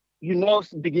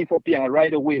 begin for pay and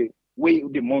right away, way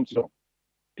the monster.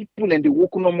 People and they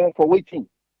work no more for waiting.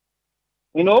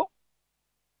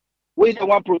 Where they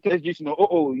want protest this,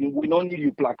 we don't need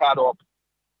you placard up.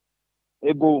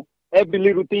 They go every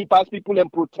little thing past people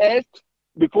and protest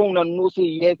before we know say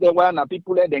yes, they want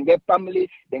people there, then get family,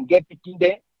 then get picking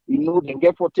there, then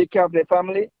get for take care of their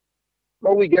family.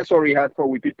 But we get sorry hard for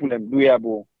we people and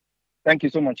doable. Thank you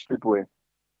so much, people.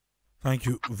 Thank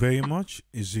you very much,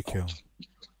 Ezekiel.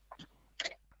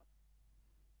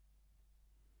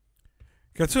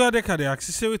 Katura Deka de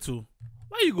accessory to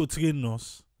why you go train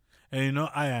nurse and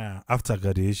after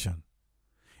graduation.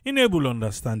 Enable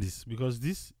understand this because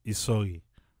this is sorry.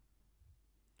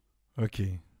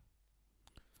 Okay.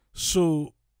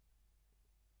 So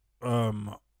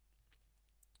the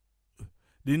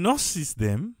nurses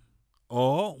them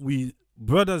or we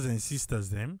brothers and sisters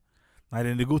them, now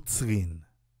then they go train.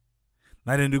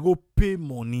 Now then they go pay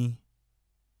money.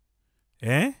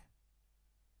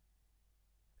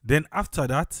 Then after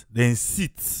that, then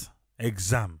sit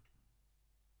exam.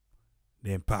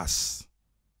 Then pass.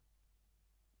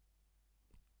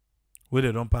 Where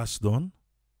they don't pass done,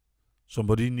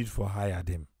 somebody need for hire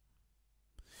them.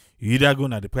 You either go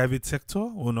to the private sector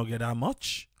or not get that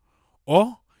much,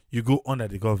 or you go under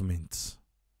the government.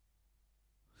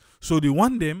 So the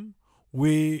one them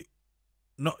we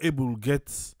not able to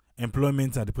get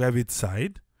employment at the private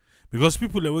side, because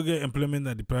people that will get employment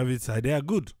at the private side, they are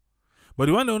good. But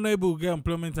the one that are not able to get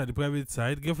employment at the private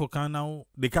side,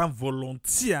 they can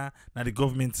volunteer at the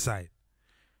government side.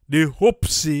 They hope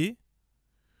say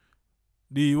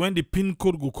when the PIN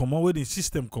code go come out, when the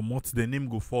system come out, the name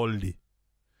go fall there.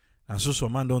 And so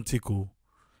some man don't take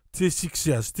 6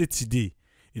 years, stay today,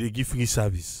 they give free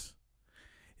service.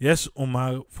 Yes,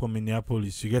 Omar from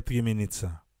Minneapolis, you get 3 minutes,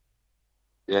 sir.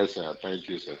 Yes, sir. Thank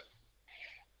you, sir.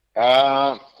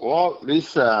 Well,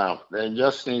 this they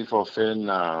just need for fin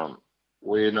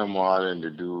way no more than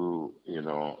to do,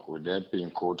 with that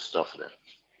PIN code stuff there.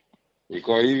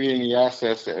 Because even the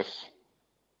SSF,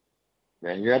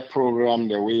 then you program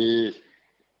the way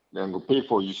then go pay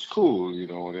for your school,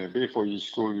 they pay for your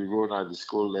school, you go to the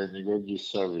school, then you go give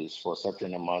service for a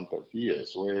certain amount of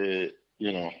years where,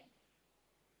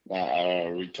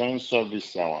 return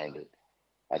service around it.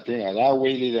 I think that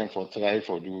way then for try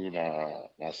for doing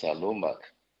a salon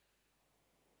back.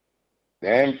 The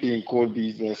MP code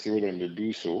business when they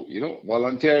do so,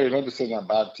 volunteer is not the same a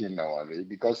bad thing nowadays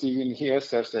because even here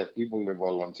people they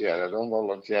volunteer. They don't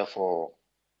volunteer for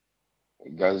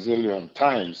gazillion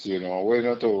times, we're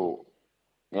not to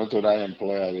that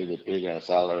employer they pay their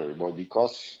salary, but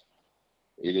because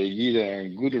they give them a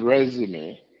good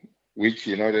resume, which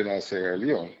they're not Sierra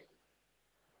Leone.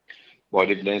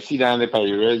 But if they see down there by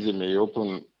your resume,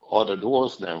 open all the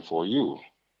doors then for you.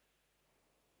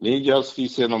 They just feel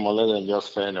say no more than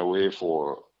just find a way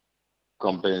for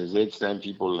compensate them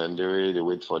people and the way they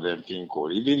wait for them PIN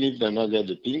code. Even if they not get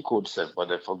the PIN code set, but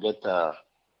they forget a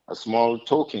small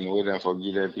token where they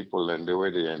forgive them people and the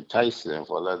way they entice them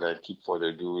for that they keep for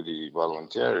they do the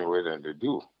volunteering where they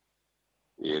do.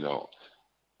 We're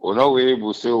not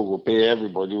able to say we'll pay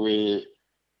everybody where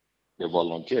they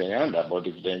volunteer and that, but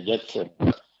if they get a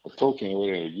token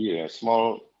where they give a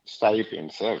small stipend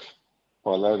itself,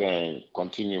 for that they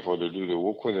continue for to do the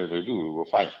work where they do, we will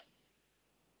find.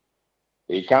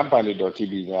 A company dirty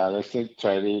business, let's say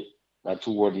try the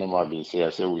 2 word number being say,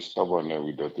 I say we stop on there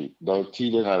with dirty.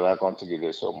 Dirty then I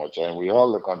contribute so much, and we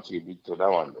all contribute to that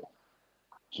one though.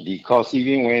 Because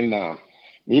even when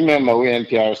remember when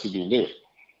NPRC been there,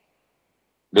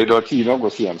 the dirty you don't go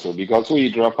see them so because when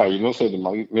you drop out, say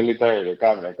the military they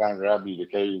can't grab you, they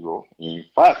carry you go. In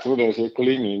fact, when they say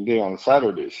cleaning day on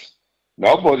Saturdays.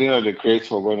 Nobody know the crates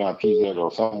for going to PZ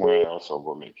or somewhere else or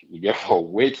go make it. You get for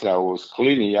weights that was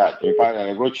cleaning yard. In fact,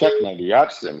 I go check now the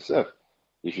yards themselves.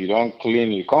 if you don't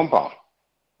clean your compound.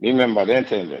 Remember then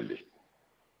tell them.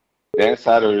 Then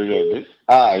Saturday,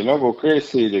 you know go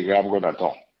crazy the grab gonna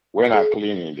turn. When I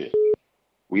clean it.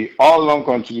 We all don't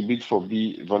contribute for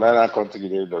that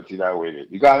contribute that way.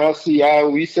 You cannot see how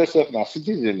we set up now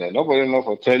citizen there. Nobody know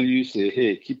for tell you say,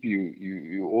 hey, keep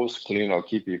you house clean or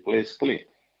keep your place clean.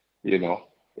 You know.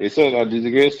 It's a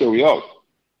disgrace to we all.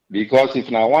 Because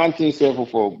if now one thing say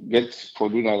for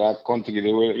doing that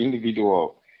contribute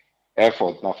individual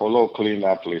effort now for law clean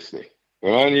that place there. We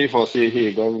don't need for say,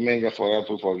 hey, government get for help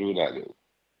for do that.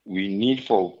 We need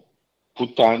for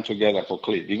put time together for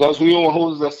clean because we don't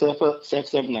hold the self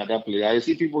in that place. I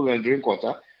see people that drink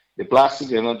water, the plastic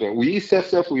they're not there. We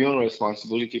self we own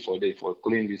responsibility for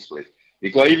clean this place.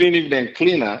 Because even if they're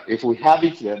cleaner, if we have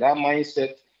it there, that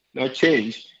mindset not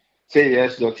change. Say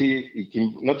yes, dirty, it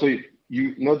can not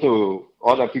to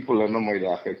other people are no more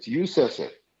that affect you self.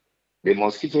 The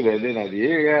mosquito that then at the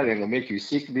area, they're gonna make you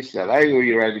sick. This that I will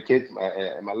eradicate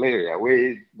malaria.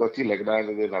 Way dirty like that,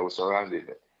 and then I was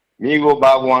surrounded. Me go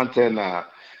back one ten now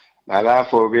that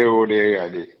for very old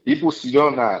area. People sit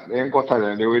down now, then got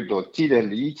and they will dirty them,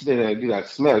 they eat them and do that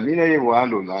smell. Me never even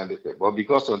handle now, but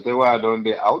because of the way I done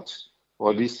they out,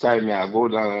 for this time I go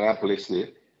down to that place there,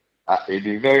 it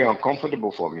be very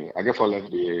uncomfortable for me. I get for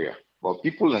left the area. But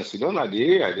people that sit down at the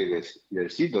area, they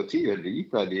see dirty and they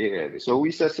eat at the area. So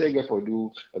we say get for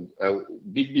do a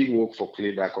big work for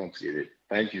clean that country.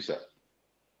 Thank you, sir.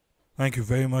 Thank you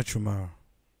very much, Umar.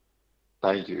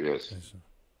 Thank you, yes. Yes, sir.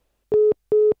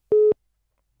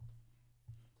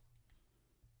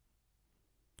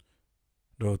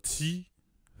 Dirty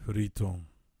return.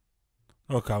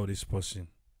 Look how this person.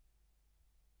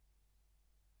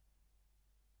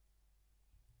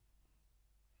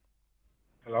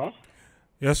 Hello?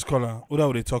 Yes, caller. Who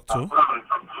do they talk to?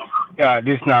 Yeah,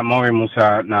 this is now Maury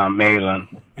Musa, now Maryland.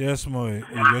 Yes, Moe. You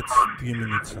get 3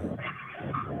 minutes.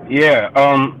 Yeah,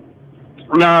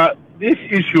 now this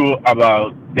issue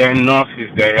about the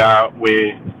nurses they are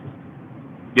with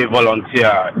the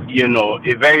volunteer, you know,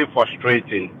 it's very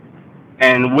frustrating.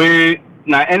 And we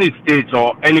now any state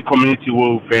or any community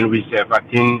will friend we serve, I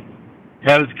think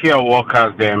healthcare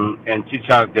workers them and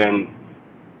teachers them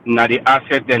now the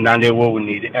asset and they will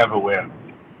need everywhere.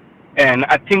 And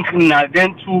I think now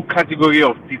then two category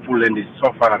of people in the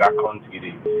suffer in that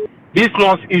country. This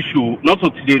nurse issue, not to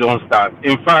today don't start.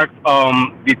 In fact,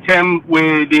 the term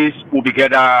where this will be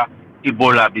get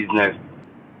Ebola business.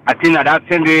 I think at that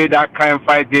time that kind of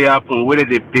fight they happen where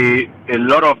they pay a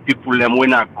lot of people them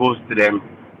when it goes to them,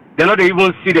 they not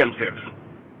even see themselves.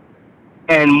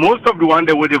 And most of the one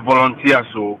that were the volunteer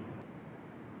so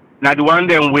now the one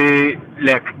them way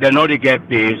like they know they get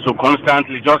paid so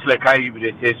constantly just like I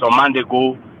they say some man they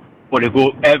go but they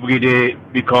go every day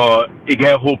because they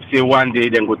get hope say one day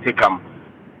then go take them.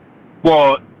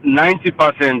 But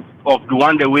 90% of the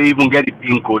one that we even get the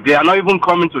PIN code, they are not even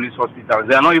coming to this hospital.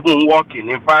 They are not even working.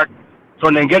 In fact,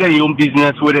 so they get a young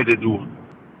business where they do.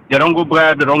 They don't go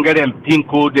bribe, they don't get a PIN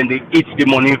code, then they eat the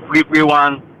money, free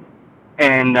one,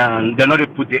 and they're not they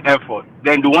put the effort.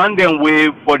 Then the one them way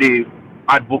for the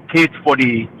advocate for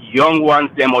the young ones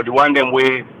them or the one them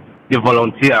way the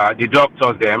volunteer, the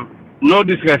doctors them, no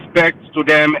disrespect to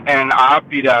them and are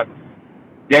happy that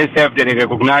themselves they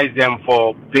recognize them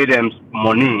for pay them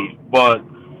money. But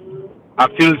I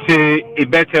feel say it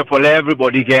better for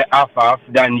everybody get half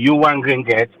than you one can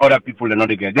get, other people they not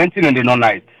get. Then thing they not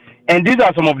nice. And these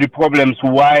are some of the problems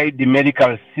why the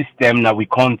medical system in our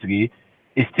country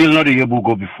is still not able to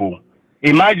go before.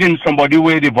 Imagine somebody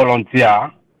where they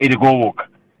volunteer, it go work.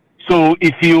 So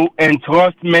if you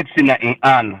entrust medicine in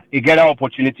hand, you get an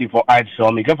opportunity for hide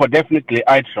some, you get for definitely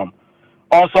hide some.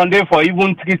 Or Sunday for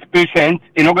even treat patients,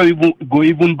 you're not going to go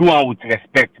even do it with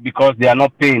respect because they are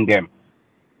not paying them.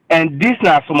 And these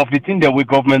are some of the things that we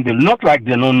government do. Not like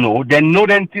they don't know. They know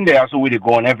them things they are so they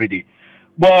go on every day.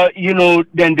 But you know,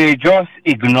 then they just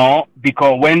ignore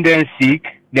because when they're sick,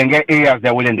 they get areas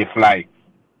that when they fly.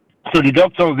 So the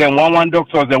doctors then one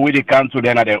doctors the way they come to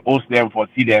them and they host them for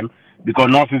see them because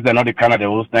nurses they're not the kind of the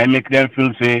host. Now it make them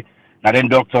feel say now then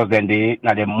doctors then they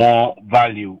now they more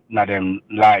value now them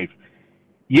life.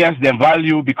 Yes, they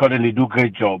value because they do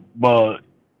great job, but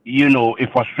you know,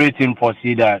 it's frustrating for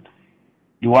see that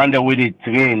the one that way they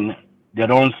train, they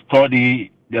don't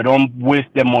study, they don't waste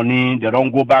their money, they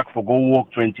don't go back for go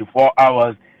work 24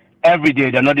 hours every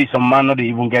day. They're not some man not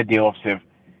even get the offset.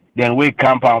 Then we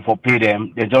camp out for pay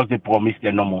them, they just they promise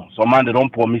them no more. Some man they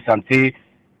don't promise and say,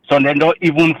 so they don't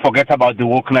even forget about the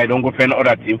work now, they don't go find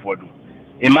other thing for do.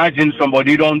 Imagine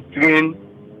somebody don't train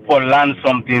for learn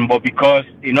something, but because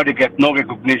you know they get no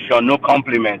recognition, no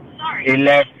compliment, he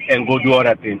left and go do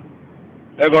other thing.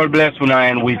 Let God bless una,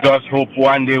 and we just hope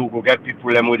one day we will get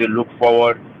people and we look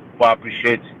forward to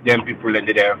appreciate them people and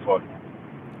their effort.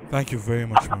 Thank you very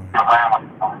much, man.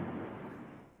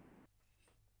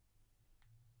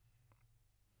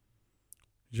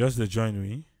 Just the join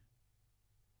me.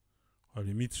 Or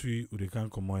the meet we with the can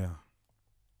come here.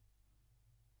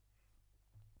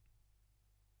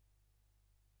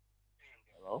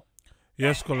 Hello?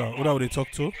 Yes, caller. Who would they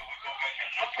talk to?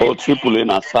 Oh, Triple in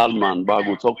a Salman, but I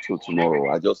will talk to you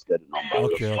tomorrow. I just get the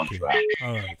number. Okay, okay.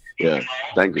 All right. Yeah,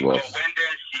 thank you, boss.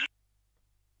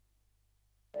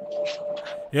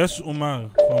 Yes,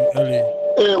 Umar from LA.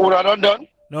 Hey, we're not done.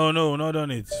 No, not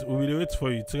done it. We will wait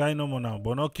for you. Try no more now,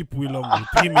 but not keep we long.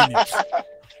 3 minutes.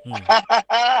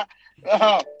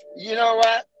 You know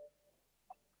what?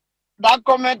 That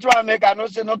comment I make, I don't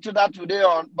say not to that today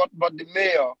on, but the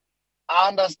mayor, I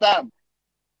understand.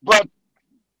 But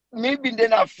me being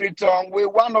then a Freetown, we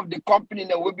one of the company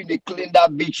that will be the clean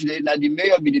that beach there. Now the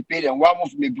mayor be the paid, and one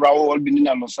of me bro all been in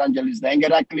Los Angeles. They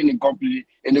get that cleaning company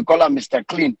and they call him Mr.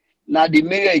 Clean. Now the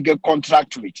mayor get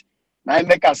contract with. Now I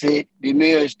make us say the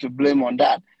mayor is to blame on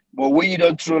that. But we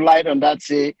don't throw light on that.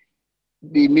 Say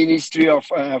the Ministry of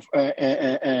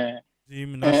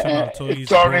National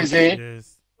Tourism,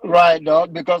 yes. right?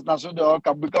 Dog, because that's what they all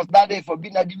come. Because that day for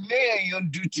being the mayor on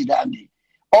duty that day.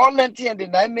 All that and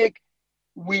then I make.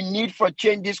 We need for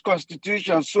change this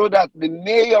constitution so that the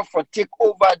mayor for take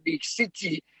over the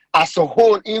city as a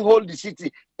whole, in whole the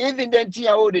city. Even then,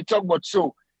 TIO they talk about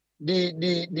so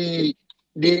the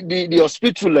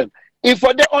hospital. If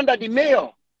for they under the mayor,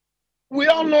 we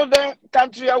all know the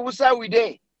country I will say we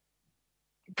there.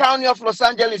 County of Los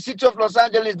Angeles, City of Los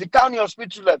Angeles, the county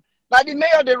hospital. Now the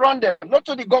mayor they run them, not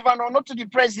to the governor, not to the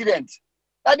president.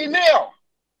 Now the mayor.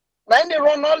 Now they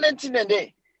run all that in there.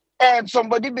 And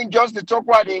somebody been just the talk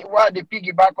why they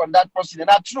piggyback on that person. And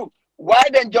that's true. Why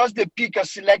then just they pick a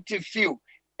selective few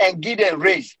and give them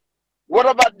raise? What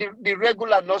about the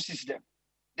regular nurses then?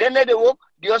 Then let they work.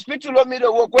 The hospital let me they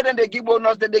work. When they give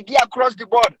bonus, then they give across the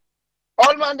board.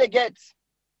 All man they get.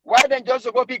 Why then just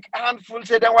go pick handful,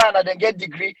 say then why and then get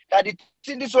degree? That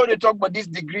this all they talk about this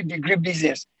degree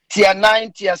business. Tier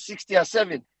 9, tier 6, tier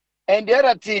 7. And the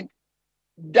other thing,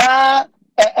 that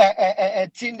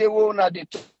thing they wanna they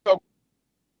talk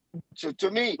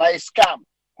to me like scam.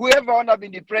 Whoever wanna be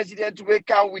the president will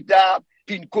come with that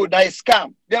pin code like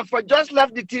scam. Therefore, just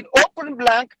left the thing open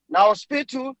blank. Now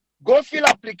hospital, go fill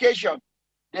application.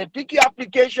 They pick your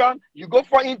application, you go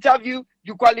for interview,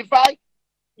 you qualify,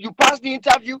 you pass the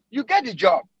interview, you get the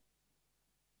job.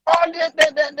 All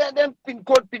them pin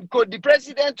code, the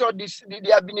president or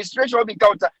the administration will be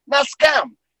counter. Now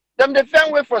scam. Them the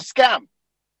firm way for scam.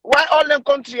 Why all them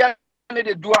country they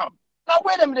do them? Now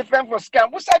where them the firm for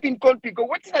scam? What's that pin code?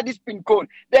 What's in this pin code?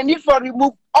 They need for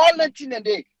remove all the thing and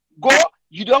they go.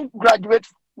 You don't graduate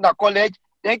from college.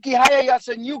 Then he hire you as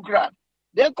a new grad.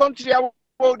 Then country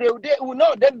they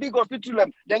know them big hospital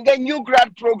then get new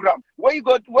grad program where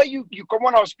you come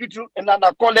on hospital and then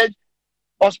a college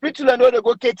hospital and know they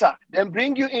go cater. Then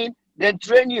bring you in, then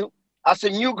train you as a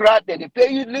new grad. Then they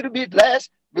pay you a little bit less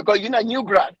because you're a new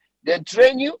grad. Then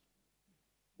train you.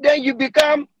 Then you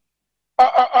become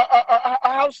a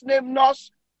house name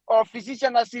nurse or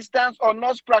physician assistant or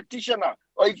nurse practitioner.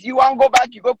 Or if you want to go back,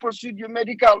 you go pursue your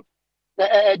medical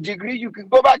degree, you can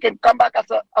go back and come back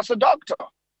as a doctor.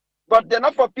 But they're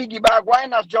not for piggyback. Why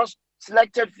not just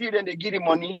selected field and they give you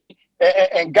money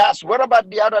and gas? What about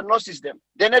the other nurses them?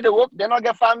 They need to work, they not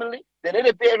get family, they need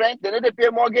to pay rent, they need to pay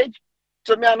mortgage.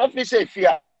 So me an officer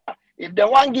fear. If they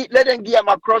want let them give them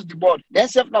across the board. Then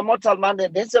self na mortal man,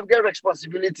 then self get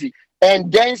responsibility.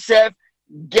 And then self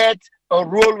get a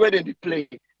role where they play.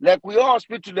 Like we all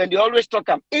hospital and they always talk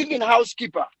them. Even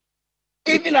housekeeper.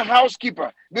 Even a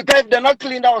housekeeper. Because if they're not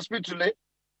clean the hospital,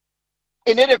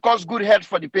 it need to cause good health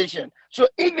for the patient. So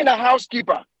even a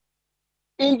housekeeper,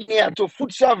 engineer to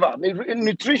food server,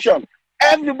 nutrition,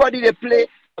 everybody they play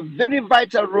a very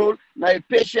vital role in a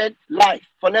patient life.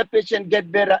 For that patient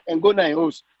get better and go to a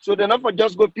house. So they're not for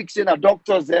just go fixing a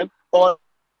doctors them or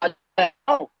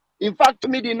in fact to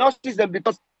me the nurses them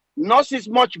because nurse is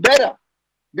much better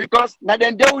because now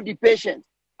then deal with the patient.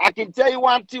 I can tell you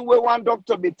one thing where one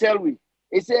doctor may tell me.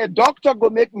 He say a doctor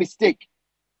go make mistake,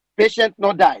 patient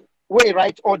not die. Where he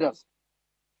write orders.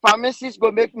 Pharmacists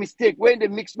go make mistake when they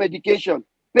mix medication,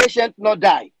 patient not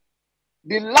die.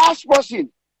 The last person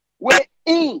where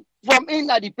from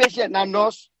at the patient and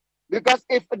nurse, because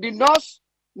if the nurse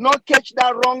not catch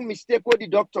that wrong mistake what the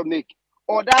doctor make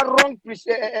or that wrong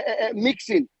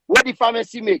mixing what the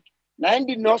pharmacy make, now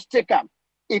the nurse take them,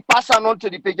 he pass on to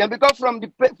the patient because from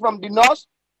the nurse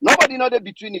nobody know the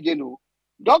between again. No.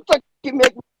 Doctor can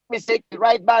make mistake, he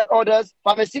write bad orders,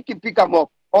 pharmacy can pick them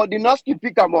up, or the nurse can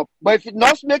pick them up. But if the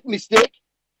nurse make mistake,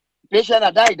 patient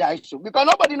a die so. Because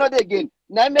nobody know that again.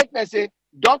 Now make me say,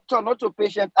 doctor not a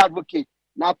patient advocate.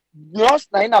 Now nurse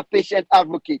now in a patient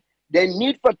advocate. They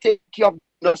need for take care of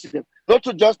the nurses, not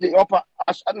to just the upper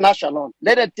national.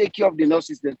 Let them take care of the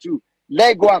nurses there too.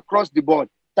 Let go across the board.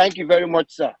 Thank you very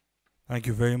much, sir. Thank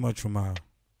you very much, Umar.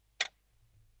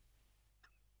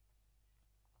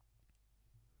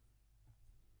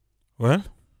 Well,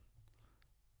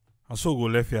 I saw go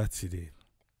left here today.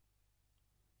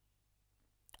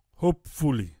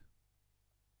 Hopefully,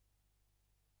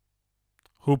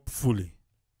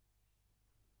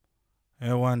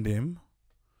 I want them.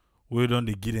 We don't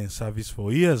get in service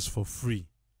for years for free.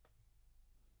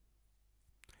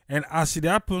 And as it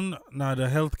happen now the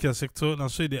healthcare sector, now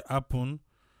so it happen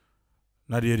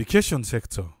now the education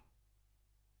sector.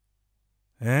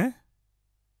 Eh?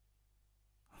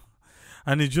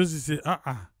 And it just say,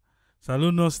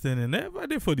 salon nurse then never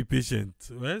there for the patient.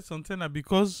 Well, sometimes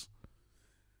because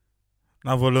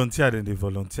now volunteer then they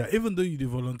volunteer. Even though you the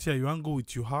volunteer, you won't go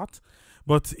with your heart.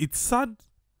 But it's sad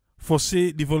for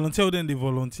say the volunteer then the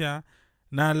volunteer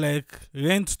now like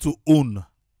rent to own.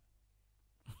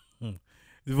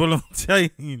 The volunteer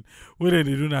in whether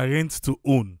they do not rent to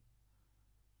own.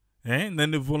 And then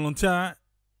the volunteer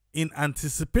in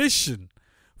anticipation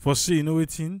for say, you know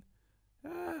what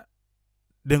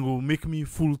then go make me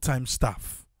full-time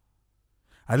staff.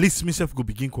 At least myself go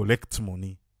begin collect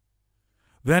money.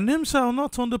 Their names are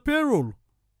not on the payroll.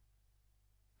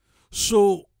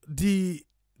 So the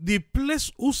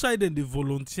place outside and the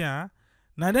volunteer,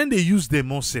 now then they use them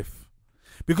more safe.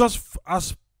 Because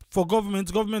as for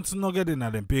government not getting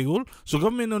at them payroll, so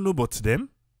government don't know about them.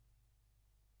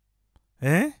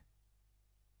 Eh?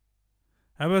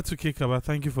 How about to kick about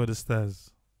thank you for the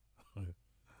stars.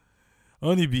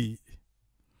 Only be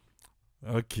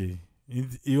okay.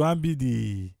 It won't be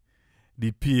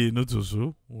the PA not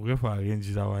also. We'll have to arrange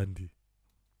that one day.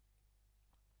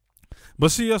 But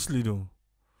seriously though,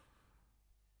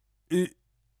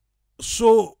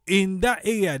 so in that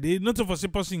area, they not for a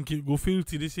person can go feel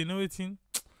to this, you know what thing.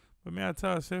 But me I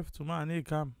tell myself to man, hey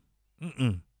come.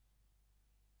 You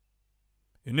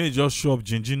know, you just show up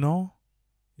Gingy now.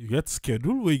 You get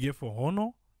schedule where you get for honor.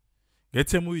 Get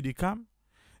them where they come.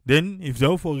 Then if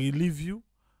they for relieve you,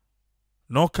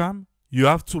 no come, you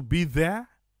have to be there.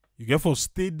 You get for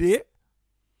stay there.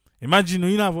 Imagine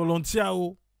you a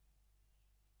volunteer.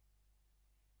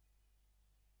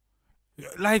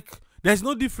 Like there's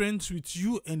no difference with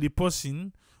you and the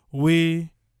person where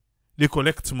they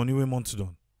collect money we month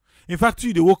done. In fact,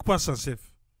 you the work pass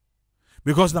yourself.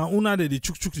 Because now una de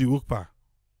chuk the work pa.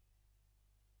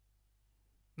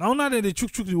 Now una de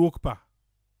chuk the work pa.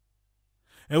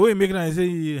 And when you make that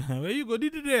say, where you go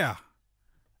did it there?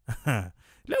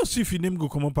 Let's see if your name go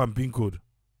come up and pin code.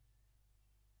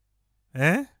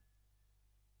 Eh?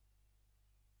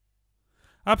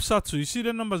 Absatu, you see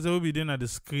the numbers that will be there at the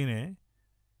screen, eh?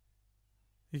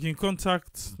 You can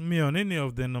contact me on any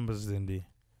of the numbers then they.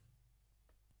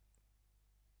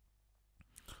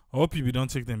 I hope you don't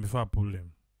take them before I pull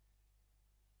them.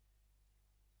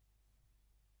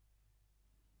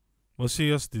 But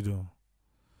seriously though,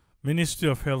 Ministry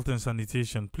of Health and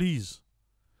Sanitation, please,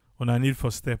 when I need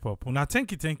for step up. When I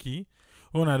thank you,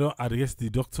 when I don't address the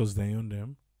doctors that own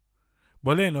them,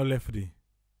 but they not left there.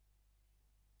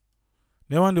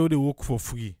 They want to work for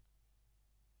free.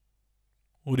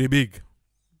 Or they big.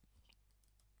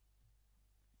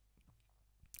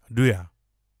 Do ya?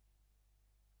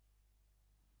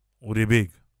 Or they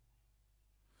big.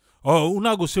 Or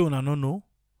una go say una no know.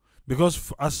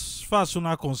 Because as far as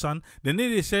una concerned, they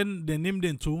need to send the name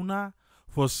them to una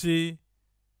for say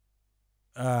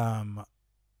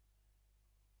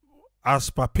as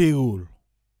per payroll.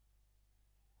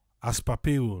 As per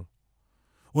payroll.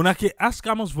 Una can ask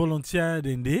how much volunteer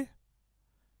then they.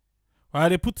 While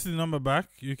they put the number back,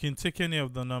 you can take any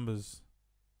of the numbers.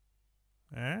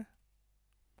 Eh?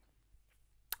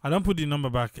 I don't put the number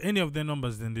back. Any of the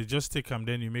numbers, then they just take them,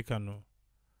 then you make a know.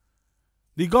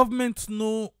 The government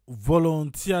know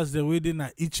volunteers the way they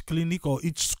at each clinic or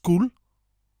each school.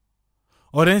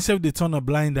 Or then say they turn a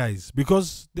blind eyes.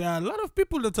 Because there are a lot of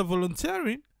people that are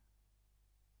volunteering.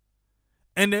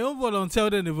 And they don't volunteer,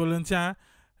 then they volunteer.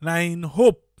 Now in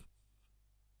hope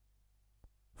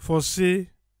for say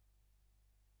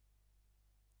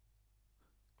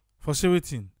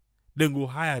waiting, then go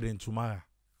higher than tomorrow.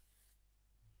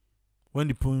 When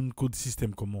the point code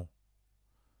system come on.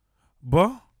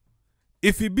 But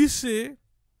if it be say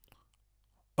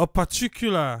a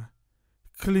particular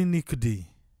clinic day,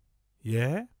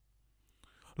 yeah,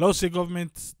 let's say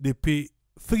government they pay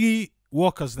 3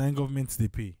 workers na government they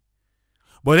pay.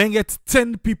 But then get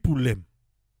 10 people them.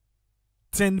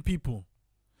 10 people.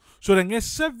 So then get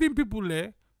 7 people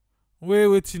there.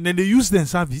 Waiting. Then they use their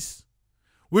service.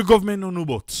 We government no know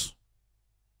about.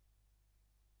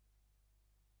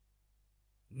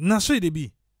 Na so they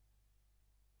be.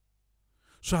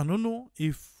 So I don't know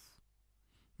if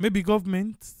maybe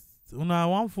government una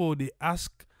want for they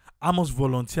ask how much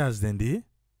volunteers then they.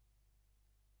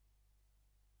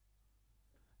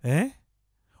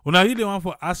 Una really want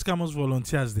for ask how much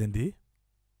volunteers then they.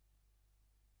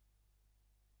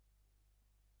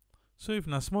 So if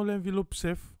na small envelope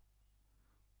safe,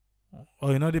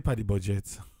 or you know they pay the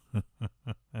budget.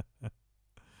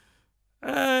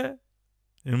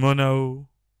 In money.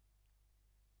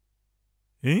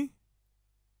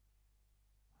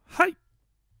 Hi.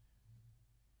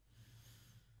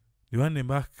 The one in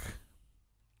back.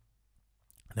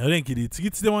 Now then, kids,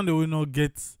 it's the one that will not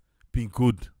get pin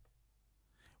code.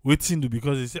 Waiting to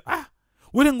because they say,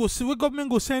 we then go see we government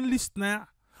go send list now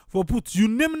for put you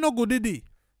name no go day.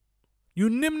 You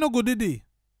name no go day.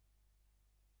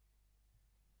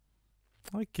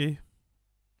 Okay.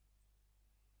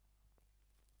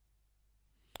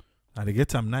 Now they get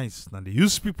them nice. Now they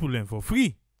use people then for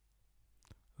free.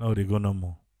 Now they go no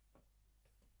more.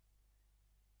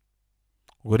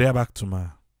 Go there back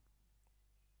tomorrow.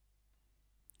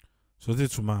 So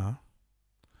tomorrow,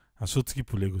 I saw 3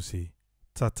 people go say,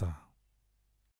 Tata.